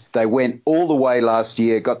terms. They went all the way last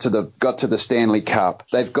year, got to the Stanley Cup.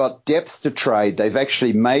 They've got depth to trade. They've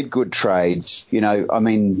actually made good trades. I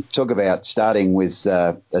mean, talk about starting with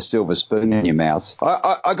a silver spoon in your mouth.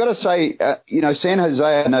 I got to say, San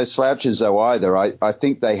Jose are no slouches though either. I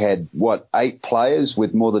think they had 8 players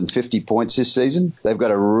with more than 50 points this season. They've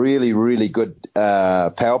got a really, really good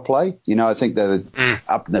power play. I think they're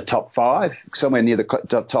up in the top 5, somewhere near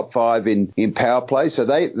the top 5 in power play. So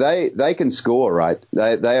they can score, right?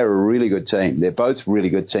 They are a really good team. They're both really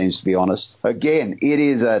good teams, to be honest. Again, it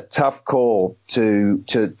is a tough call to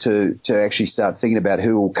actually start thinking about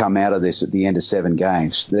who will come out of this at the end of 7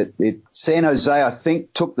 games. San Jose, I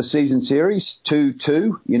think, took the season series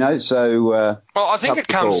 2-2. So. Well, I think it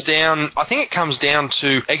comes down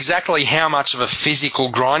to exactly how much of a physical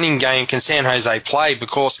grinding game can San Jose play,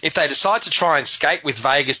 because if they decide to try and skate with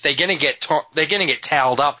Vegas, they're going to get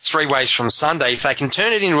towelled up 3 ways from Sunday. If they can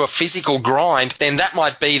turn it into a physical grind, then that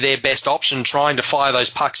might be their best option, trying to fire those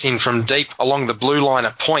pucks in from deep along the blue line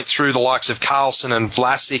at point through the likes of Karlsson and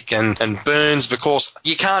Vlasic and Burns, because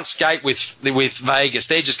you can't skate with Vegas.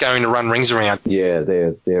 They're just going to run rings around. Yeah,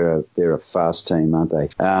 they're a fast team, aren't they?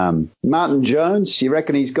 Martin Jones, you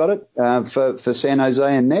reckon he's got it for San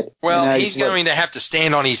Jose and net? Well, he's going to have to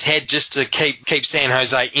stand on his head just to keep San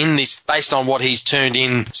Jose in this, based on what he's turned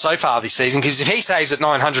in so far this season, because if he saves at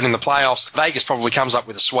 900 in the playoffs, Vegas probably comes up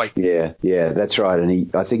with a sweep. Yeah, that's right.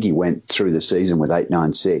 And I think he went through the season with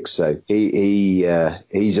 896, so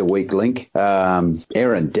he's a weak link.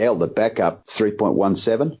 Aaron Dell, the backup,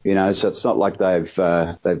 3.17. So it's not like they've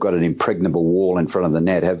got an impregnable wall in front of the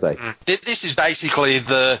net, have they? This is basically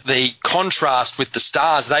the contrast with the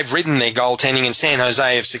Stars. They've ridden their goaltending, and San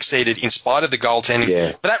Jose have succeeded in spite of the goaltending.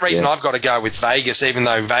 Yeah. For that reason, I've got to go with Vegas, even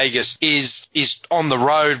though Vegas is on the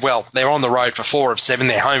road. Well, they're on the road for 4 of 7.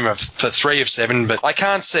 They're home for 3 of 7. But I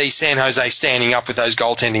can't see San Jose standing up with those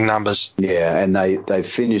goaltending numbers. Yeah, and they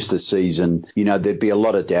finished the season. There'd be a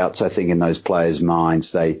lot of doubts, I think, in those players'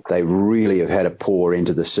 minds. They really have had a poor end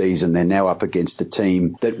of the season. They're now up against a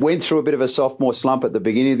team that went through a bit of a sophomore slump at the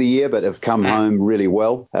beginning of the year, but have come home really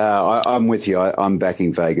well. I'm with you. I'm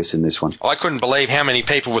backing Vegas in this one. I couldn't believe how many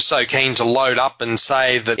people were so keen to load up and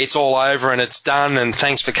say that it's all over and it's done and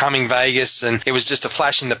thanks for coming, Vegas, and it was just a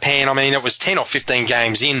flash in the pan. I mean, it was 10 or 15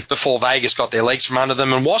 games in before Vegas got their legs from under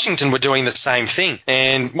them, and Washington were doing the same thing.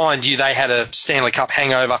 And mind you, they had a Stanley Cup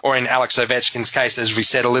hangover, or in Alex Ovechkin's case, as we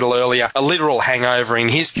said a little earlier, a literal hangover in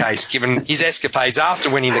his case, given his escapades after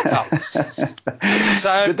winning the Cup.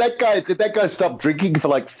 So did that guy stop drinking for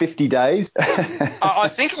like 50 days? I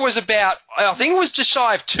think it was just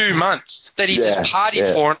shy of 2 months that he just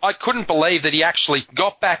partied for, and I couldn't believe that he actually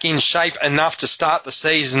got back in shape enough to start the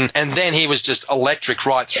season, and then he was just electric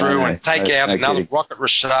right through and take out another Rocket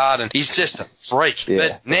Richard, and he's just a freak. Yeah.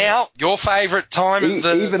 But now, your favourite time of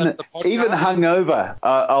the podcast? Even hungover,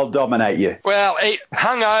 I'll dominate you. Well,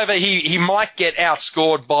 hungover, he might get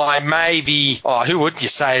outscored by maybe, who would you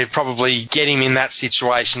say probably get him in that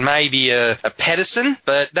situation? Maybe a Pedersen,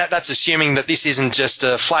 but that's assuming that this isn't just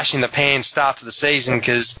a flash in the pan brilliant start to the season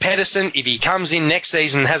because Pedersen, if he comes in next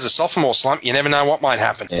season and has a sophomore slump, you never know what might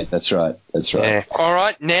happen. Yeah, that's right. That's right. Yeah. All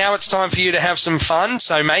right, now it's time for you to have some fun.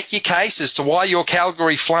 So make your case as to why your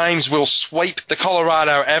Calgary Flames will sweep the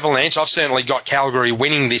Colorado Avalanche. I've certainly got Calgary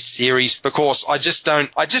winning this series because I just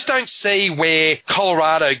don't see where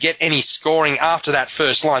Colorado get any scoring after that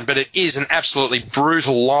first line, but it is an absolutely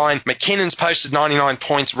brutal line. McKinnon's posted 99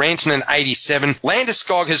 points, Rantanen 87.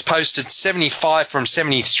 Landeskog has posted 75 from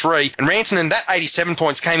 73, and Rantanen, that 87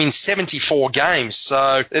 points came in 74 games,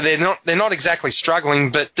 so they're not exactly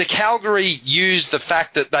struggling, but the Calgary use the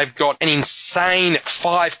fact that they've got an insane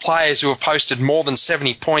 5 players who have posted more than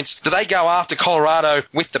 70 points. Do they go after Colorado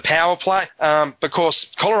with the power play?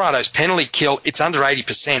 Because Colorado's penalty kill, it's under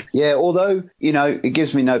 80%. Yeah, although, it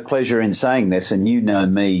gives me no pleasure in saying this, and you know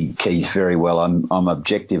me, Keith, very well. I'm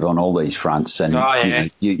objective on all these fronts, and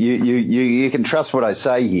you can trust what I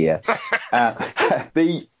say here.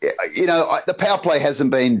 The power play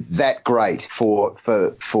hasn't been that great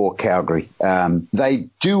for Calgary. They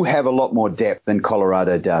do have a lot more depth than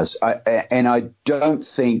Colorado does, and I don't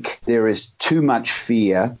think there is too much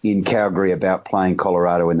fear in Calgary about playing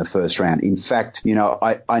Colorado in the first round. In fact,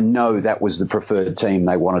 I know that was the preferred team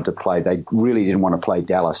they wanted to play. They really didn't want to play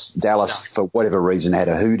Dallas. Dallas, for whatever reason, had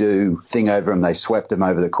a hoodoo thing over them. They swept them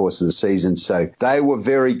over the course of the season, so they were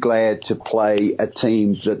very glad to play a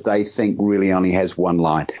team that they think really only has one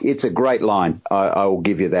line. It's a great line, I will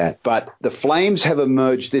give you that. But the Flames have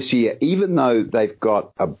emerged this year, even though they've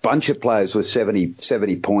got a bunch of players with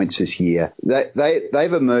 70 points this year,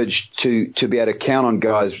 they've emerged to be able to count on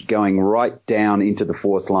guys going right down into the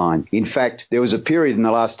fourth line. In fact, there was a period in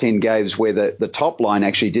the last 10 games where the top line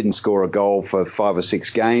actually didn't score a goal for 5 or 6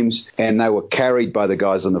 games, and they were carried by the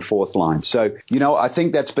guys on the fourth line. So, I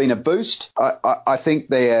think that's been a boost. I think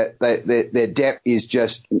their depth is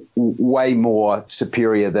just way more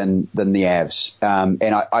superior than the Avs. And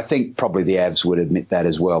I think probably the Avs would admit that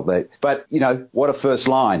as well. But what a first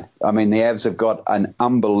line. I mean, the Avs have got an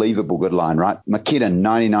unbelievable good line, right? McKinnon,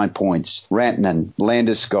 99 points. Rantanen,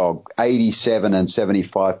 Landeskog, 87 and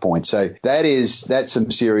 75 points. So that's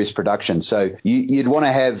some serious production. So you'd want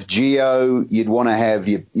to have Gio, you'd want to have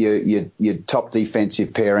your top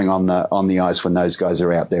defensive pairing on the ice when those guys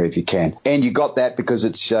are out there if you can. And you got that because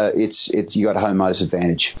it's you got home ice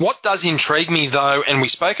advantage. What does intrigue me though, and we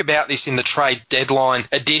spoke about this in the trade deadline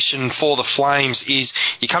edition for the Flames, is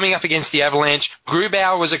you're coming up against the Avalanche.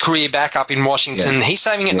 Grubauer was a career backup in Washington. Yeah. He's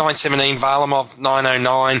saving at 917, Varlamov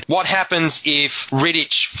 909. What happens if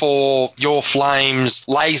Rittich for your Flames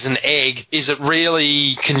lays an egg? Is it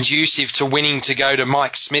really conducive to winning to go to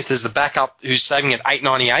Mike Smith as the backup who's saving at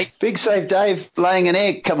 898? Big save, Dave. Laying an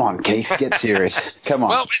egg. Come on, Keith. Get serious. Come on.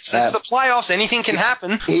 Well, it's the playoffs. Anything can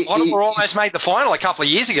happen. Ottawa almost made the final a couple of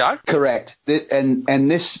years ago. Correct.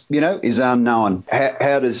 And this, is unknown.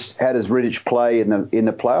 How does Rittich play in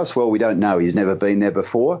the playoffs? Well, we don't know. He's never been there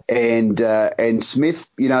before. And Smith,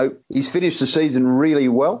 he's finished the season really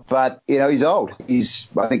well, but he's old. He's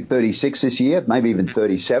I think 36 this year, maybe even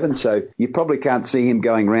 37. So you probably can't see him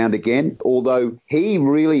going round again. Although he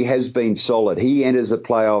really has been solid. He enters the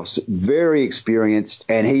playoffs very experienced,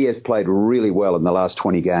 and he has played really well in the last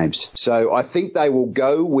 20 games. So I think they will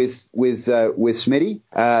go with Smitty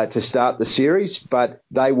to start the series, but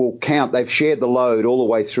they will count. They've shared the load all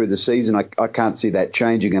the way through the season. I can't see that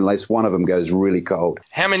changing unless one of them goes really cold.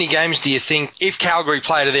 How many games do you think, if Calgary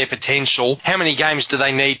play to their potential, how many games do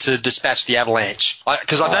they need to dispatch the Avalanche?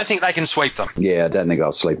 Because I don't think they can sweep them. Yeah, I don't think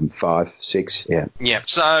I'll sleep them 5, 6. Yeah. Yeah.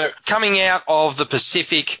 So coming out of the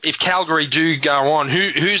Pacific, if Calgary do go on,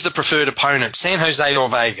 who's the preferred opponent, San Jose or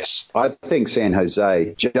Vegas? I think San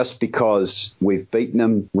Jose, just because we've beaten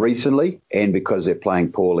them recently and because they're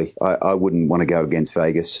playing poorly. I wouldn't want to go against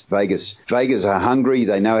Vegas. Vegas are hungry.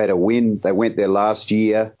 They know how to win. They went there last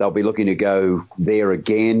year. They'll be looking to go there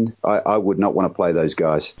again. I would not want to play those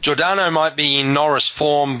guys. Giordano might be in Norris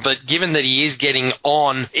form, but given that he is getting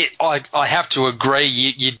on, I have to agree.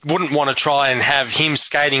 You wouldn't want to try and have him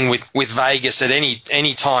skating with Vegas at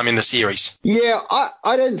any time in the series. Yeah,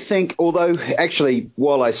 I don't think, although actually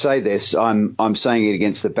while I say this, I'm saying it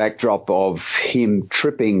against the backdrop of him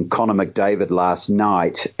tripping Connor McDavid last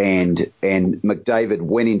night, and McDavid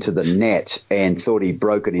went into the net and thought he'd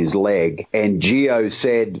broken his leg, and Gio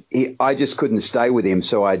said, I just couldn't stay with him,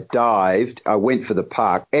 so I dived, I went for the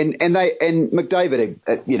puck, and McDavid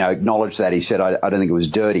acknowledged that. He said, I don't think it was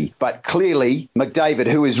dirty. But clearly, McDavid,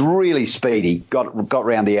 who is really speedy, got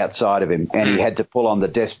round the outside of him, and he had to pull on the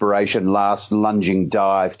desperation last lunging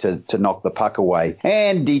dive to knock the puck away.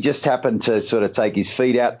 And he just happened to sort of take his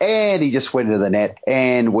feet out, and he just went into the net,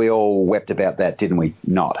 and we all wept about that, didn't we?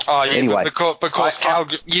 Not. Oh, yeah, anyway, because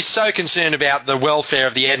Calgary, you're so concerned about the welfare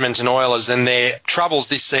of the Edmonton Oilers, and their troubles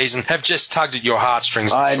this season have just tugged at your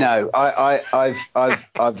heartstrings. I know.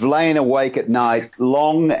 I've lain awake at night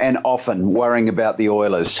long and often worrying about the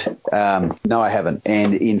Oilers. No, I haven't.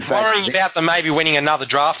 And in fact, worrying about them maybe winning another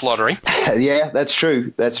draft lottery. Yeah, that's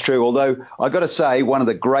true. That's true. Although I got to say, one of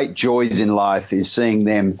the great joys in life is seeing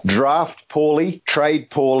them draft poorly, trade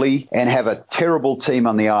poorly, and have a terrible team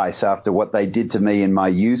on the ice after what they did to me in my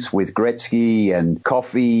youth with Gretzky and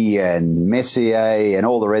Coffey and Messier and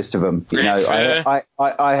all the rest of them.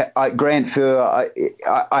 Grant Fur.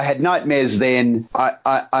 I had nightmares then.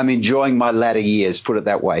 I'm enjoying my latter years, put it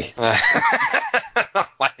that way.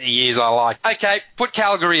 Latter years I like. Okay, put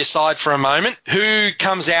Calgary aside for a moment. Who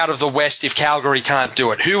comes out of the West if Calgary can't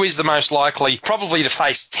do it? Who is the most likely probably to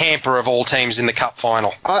face Tampa of all teams in the Cup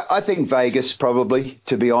final? I think Vegas, probably,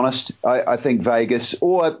 to be honest. I think Vegas.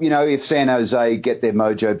 Or, if San Jose get their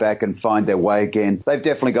mojo back and find their way again. They've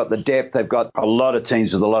definitely got the depth. They've got a lot of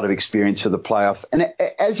teams with a lot of experience for the playoff. And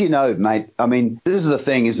as you know, mate, I mean, this is the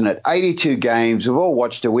thing, isn't it? 82 games. We've all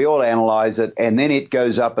watched it. We all analyse it. And then it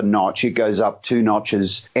goes up a notch. It goes up 2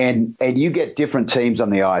 notches. And you get different teams on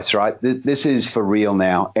the ice, right? This is for real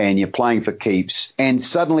now. And you're playing for keeps. And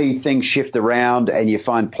suddenly things shift around and you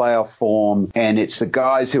find playoff form. And it's the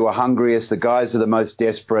guys who are hungriest, the guys who are the most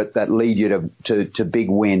desperate that lead you to big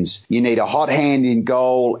wins. You need a hot hand in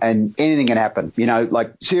goal and anything can happen.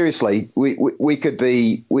 Seriously, we could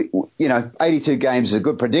be, 82 games is a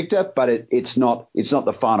good predictor, but it's not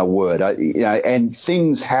the final word. And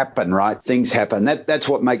things happen, right? Things happen. That's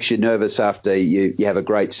what makes you nervous after you have a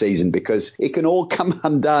great season, because it can all come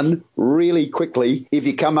undone really quickly if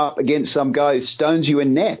you come up against some guy who stones you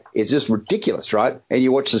in net. It's just ridiculous, right? And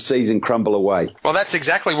you watch the season crumble away. Well, that's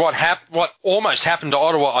exactly what almost happened to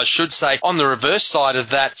Ottawa, I should say. On the reverse side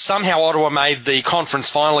of that, somehow Ottawa made the conference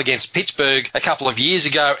final against Pittsburgh a couple of years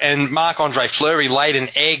ago, and Marc-Andre Fleury laid an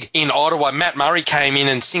egg in Ottawa. Matt Murray came in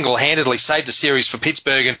and single-handedly saved the series for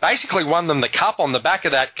Pittsburgh and basically won them the cup on the back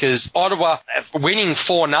of that, because Ottawa, winning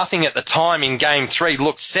 4-0 at the time in Game 3,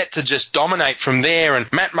 looked set to just dominate from there,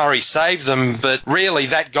 and Matt Murray saved them, but really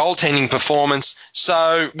that goaltending performance.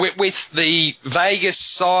 So with the Vegas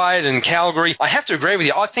side and Calgary, I have to agree with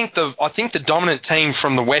you. I think the dominant team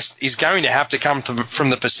from the West is going to have to come from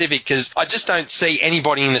the Pacific, because I just don't see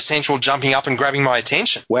anybody in the Central jumping up and grabbing my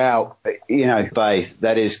attention. Wow, Bay,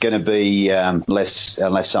 that is going to be unless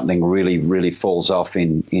something really, really falls off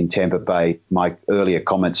in Tampa Bay. My earlier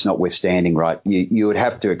comments notwithstanding, right? You would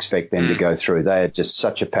have to expect them to go through. They are just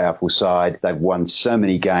such a powerful side. They've won so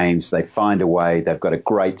many games. They find a way. They've got a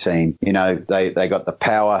great team. They got the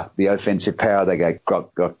power, the offensive power. They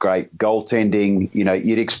got great goaltending.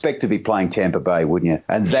 You'd expect to be playing Tampa Bay, wouldn't you?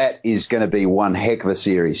 And that is going to be one heck of a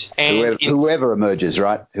series. Whoever emerges,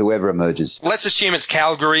 right? Whoever emerges. Let's assume it's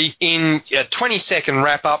Calgary. In a 20-second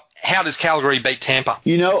wrap-up, how does Calgary beat Tampa?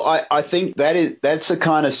 I think that's the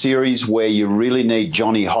kind of series where you really need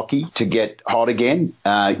Johnny Hockey to get hot again.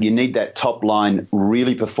 You need that top line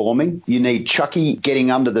really performing. You need Chucky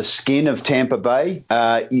getting under the skin of Tampa Bay.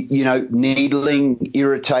 Needling,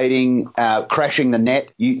 irritating, crashing the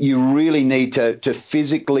net. You really need to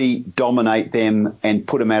physically dominate them and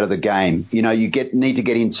put them out of the game. You need to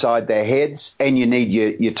get inside their heads, and you need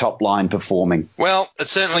your top line performing. Well,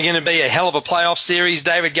 it's certainly going to be a hell of a playoff series,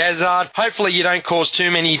 David Gazzard. Hopefully you don't cause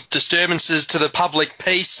too many disturbances to the public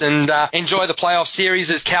peace, and enjoy the playoff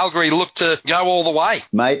series as Calgary look to go all the way.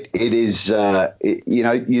 Mate, it is,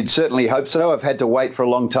 you'd certainly hope so. I've had to wait for a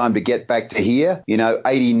long time to get back to here.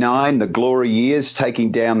 89, the glory years,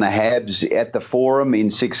 taking down the Habs at the Forum in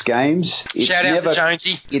 6 games. Shout out to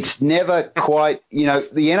Jonesy. It's never quite, the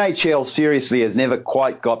NHL seriously has never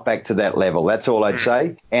quite got back to that level. That's all I'd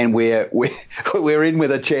say. And we're in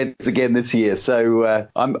with a chance again this year. So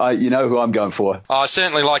you know who I'm going for. I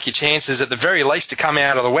certainly like your chances at the very least to come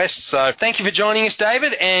out of the West. So thank you for joining us,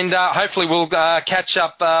 David, and hopefully we'll catch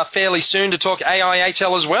up fairly soon to talk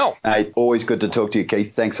AIHL as well. Hey, always good to talk to you,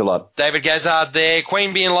 Keith. Thanks a lot. David Gazzard there,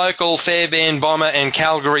 Queanbeyan Local, Fairbairn Bomber and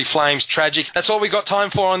Calgary Flames Tragic. That's all we got time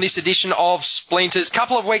for on this edition of Splinters.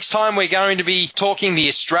 Couple of weeks' time we're going to be talking the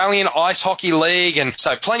Australian Ice Hockey League, and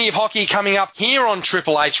so plenty of hockey coming up here on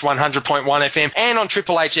Triple H 100.1 FM and on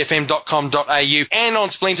triplehfm.com.au and on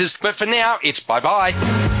Splinters. But for now, it's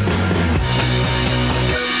bye-bye.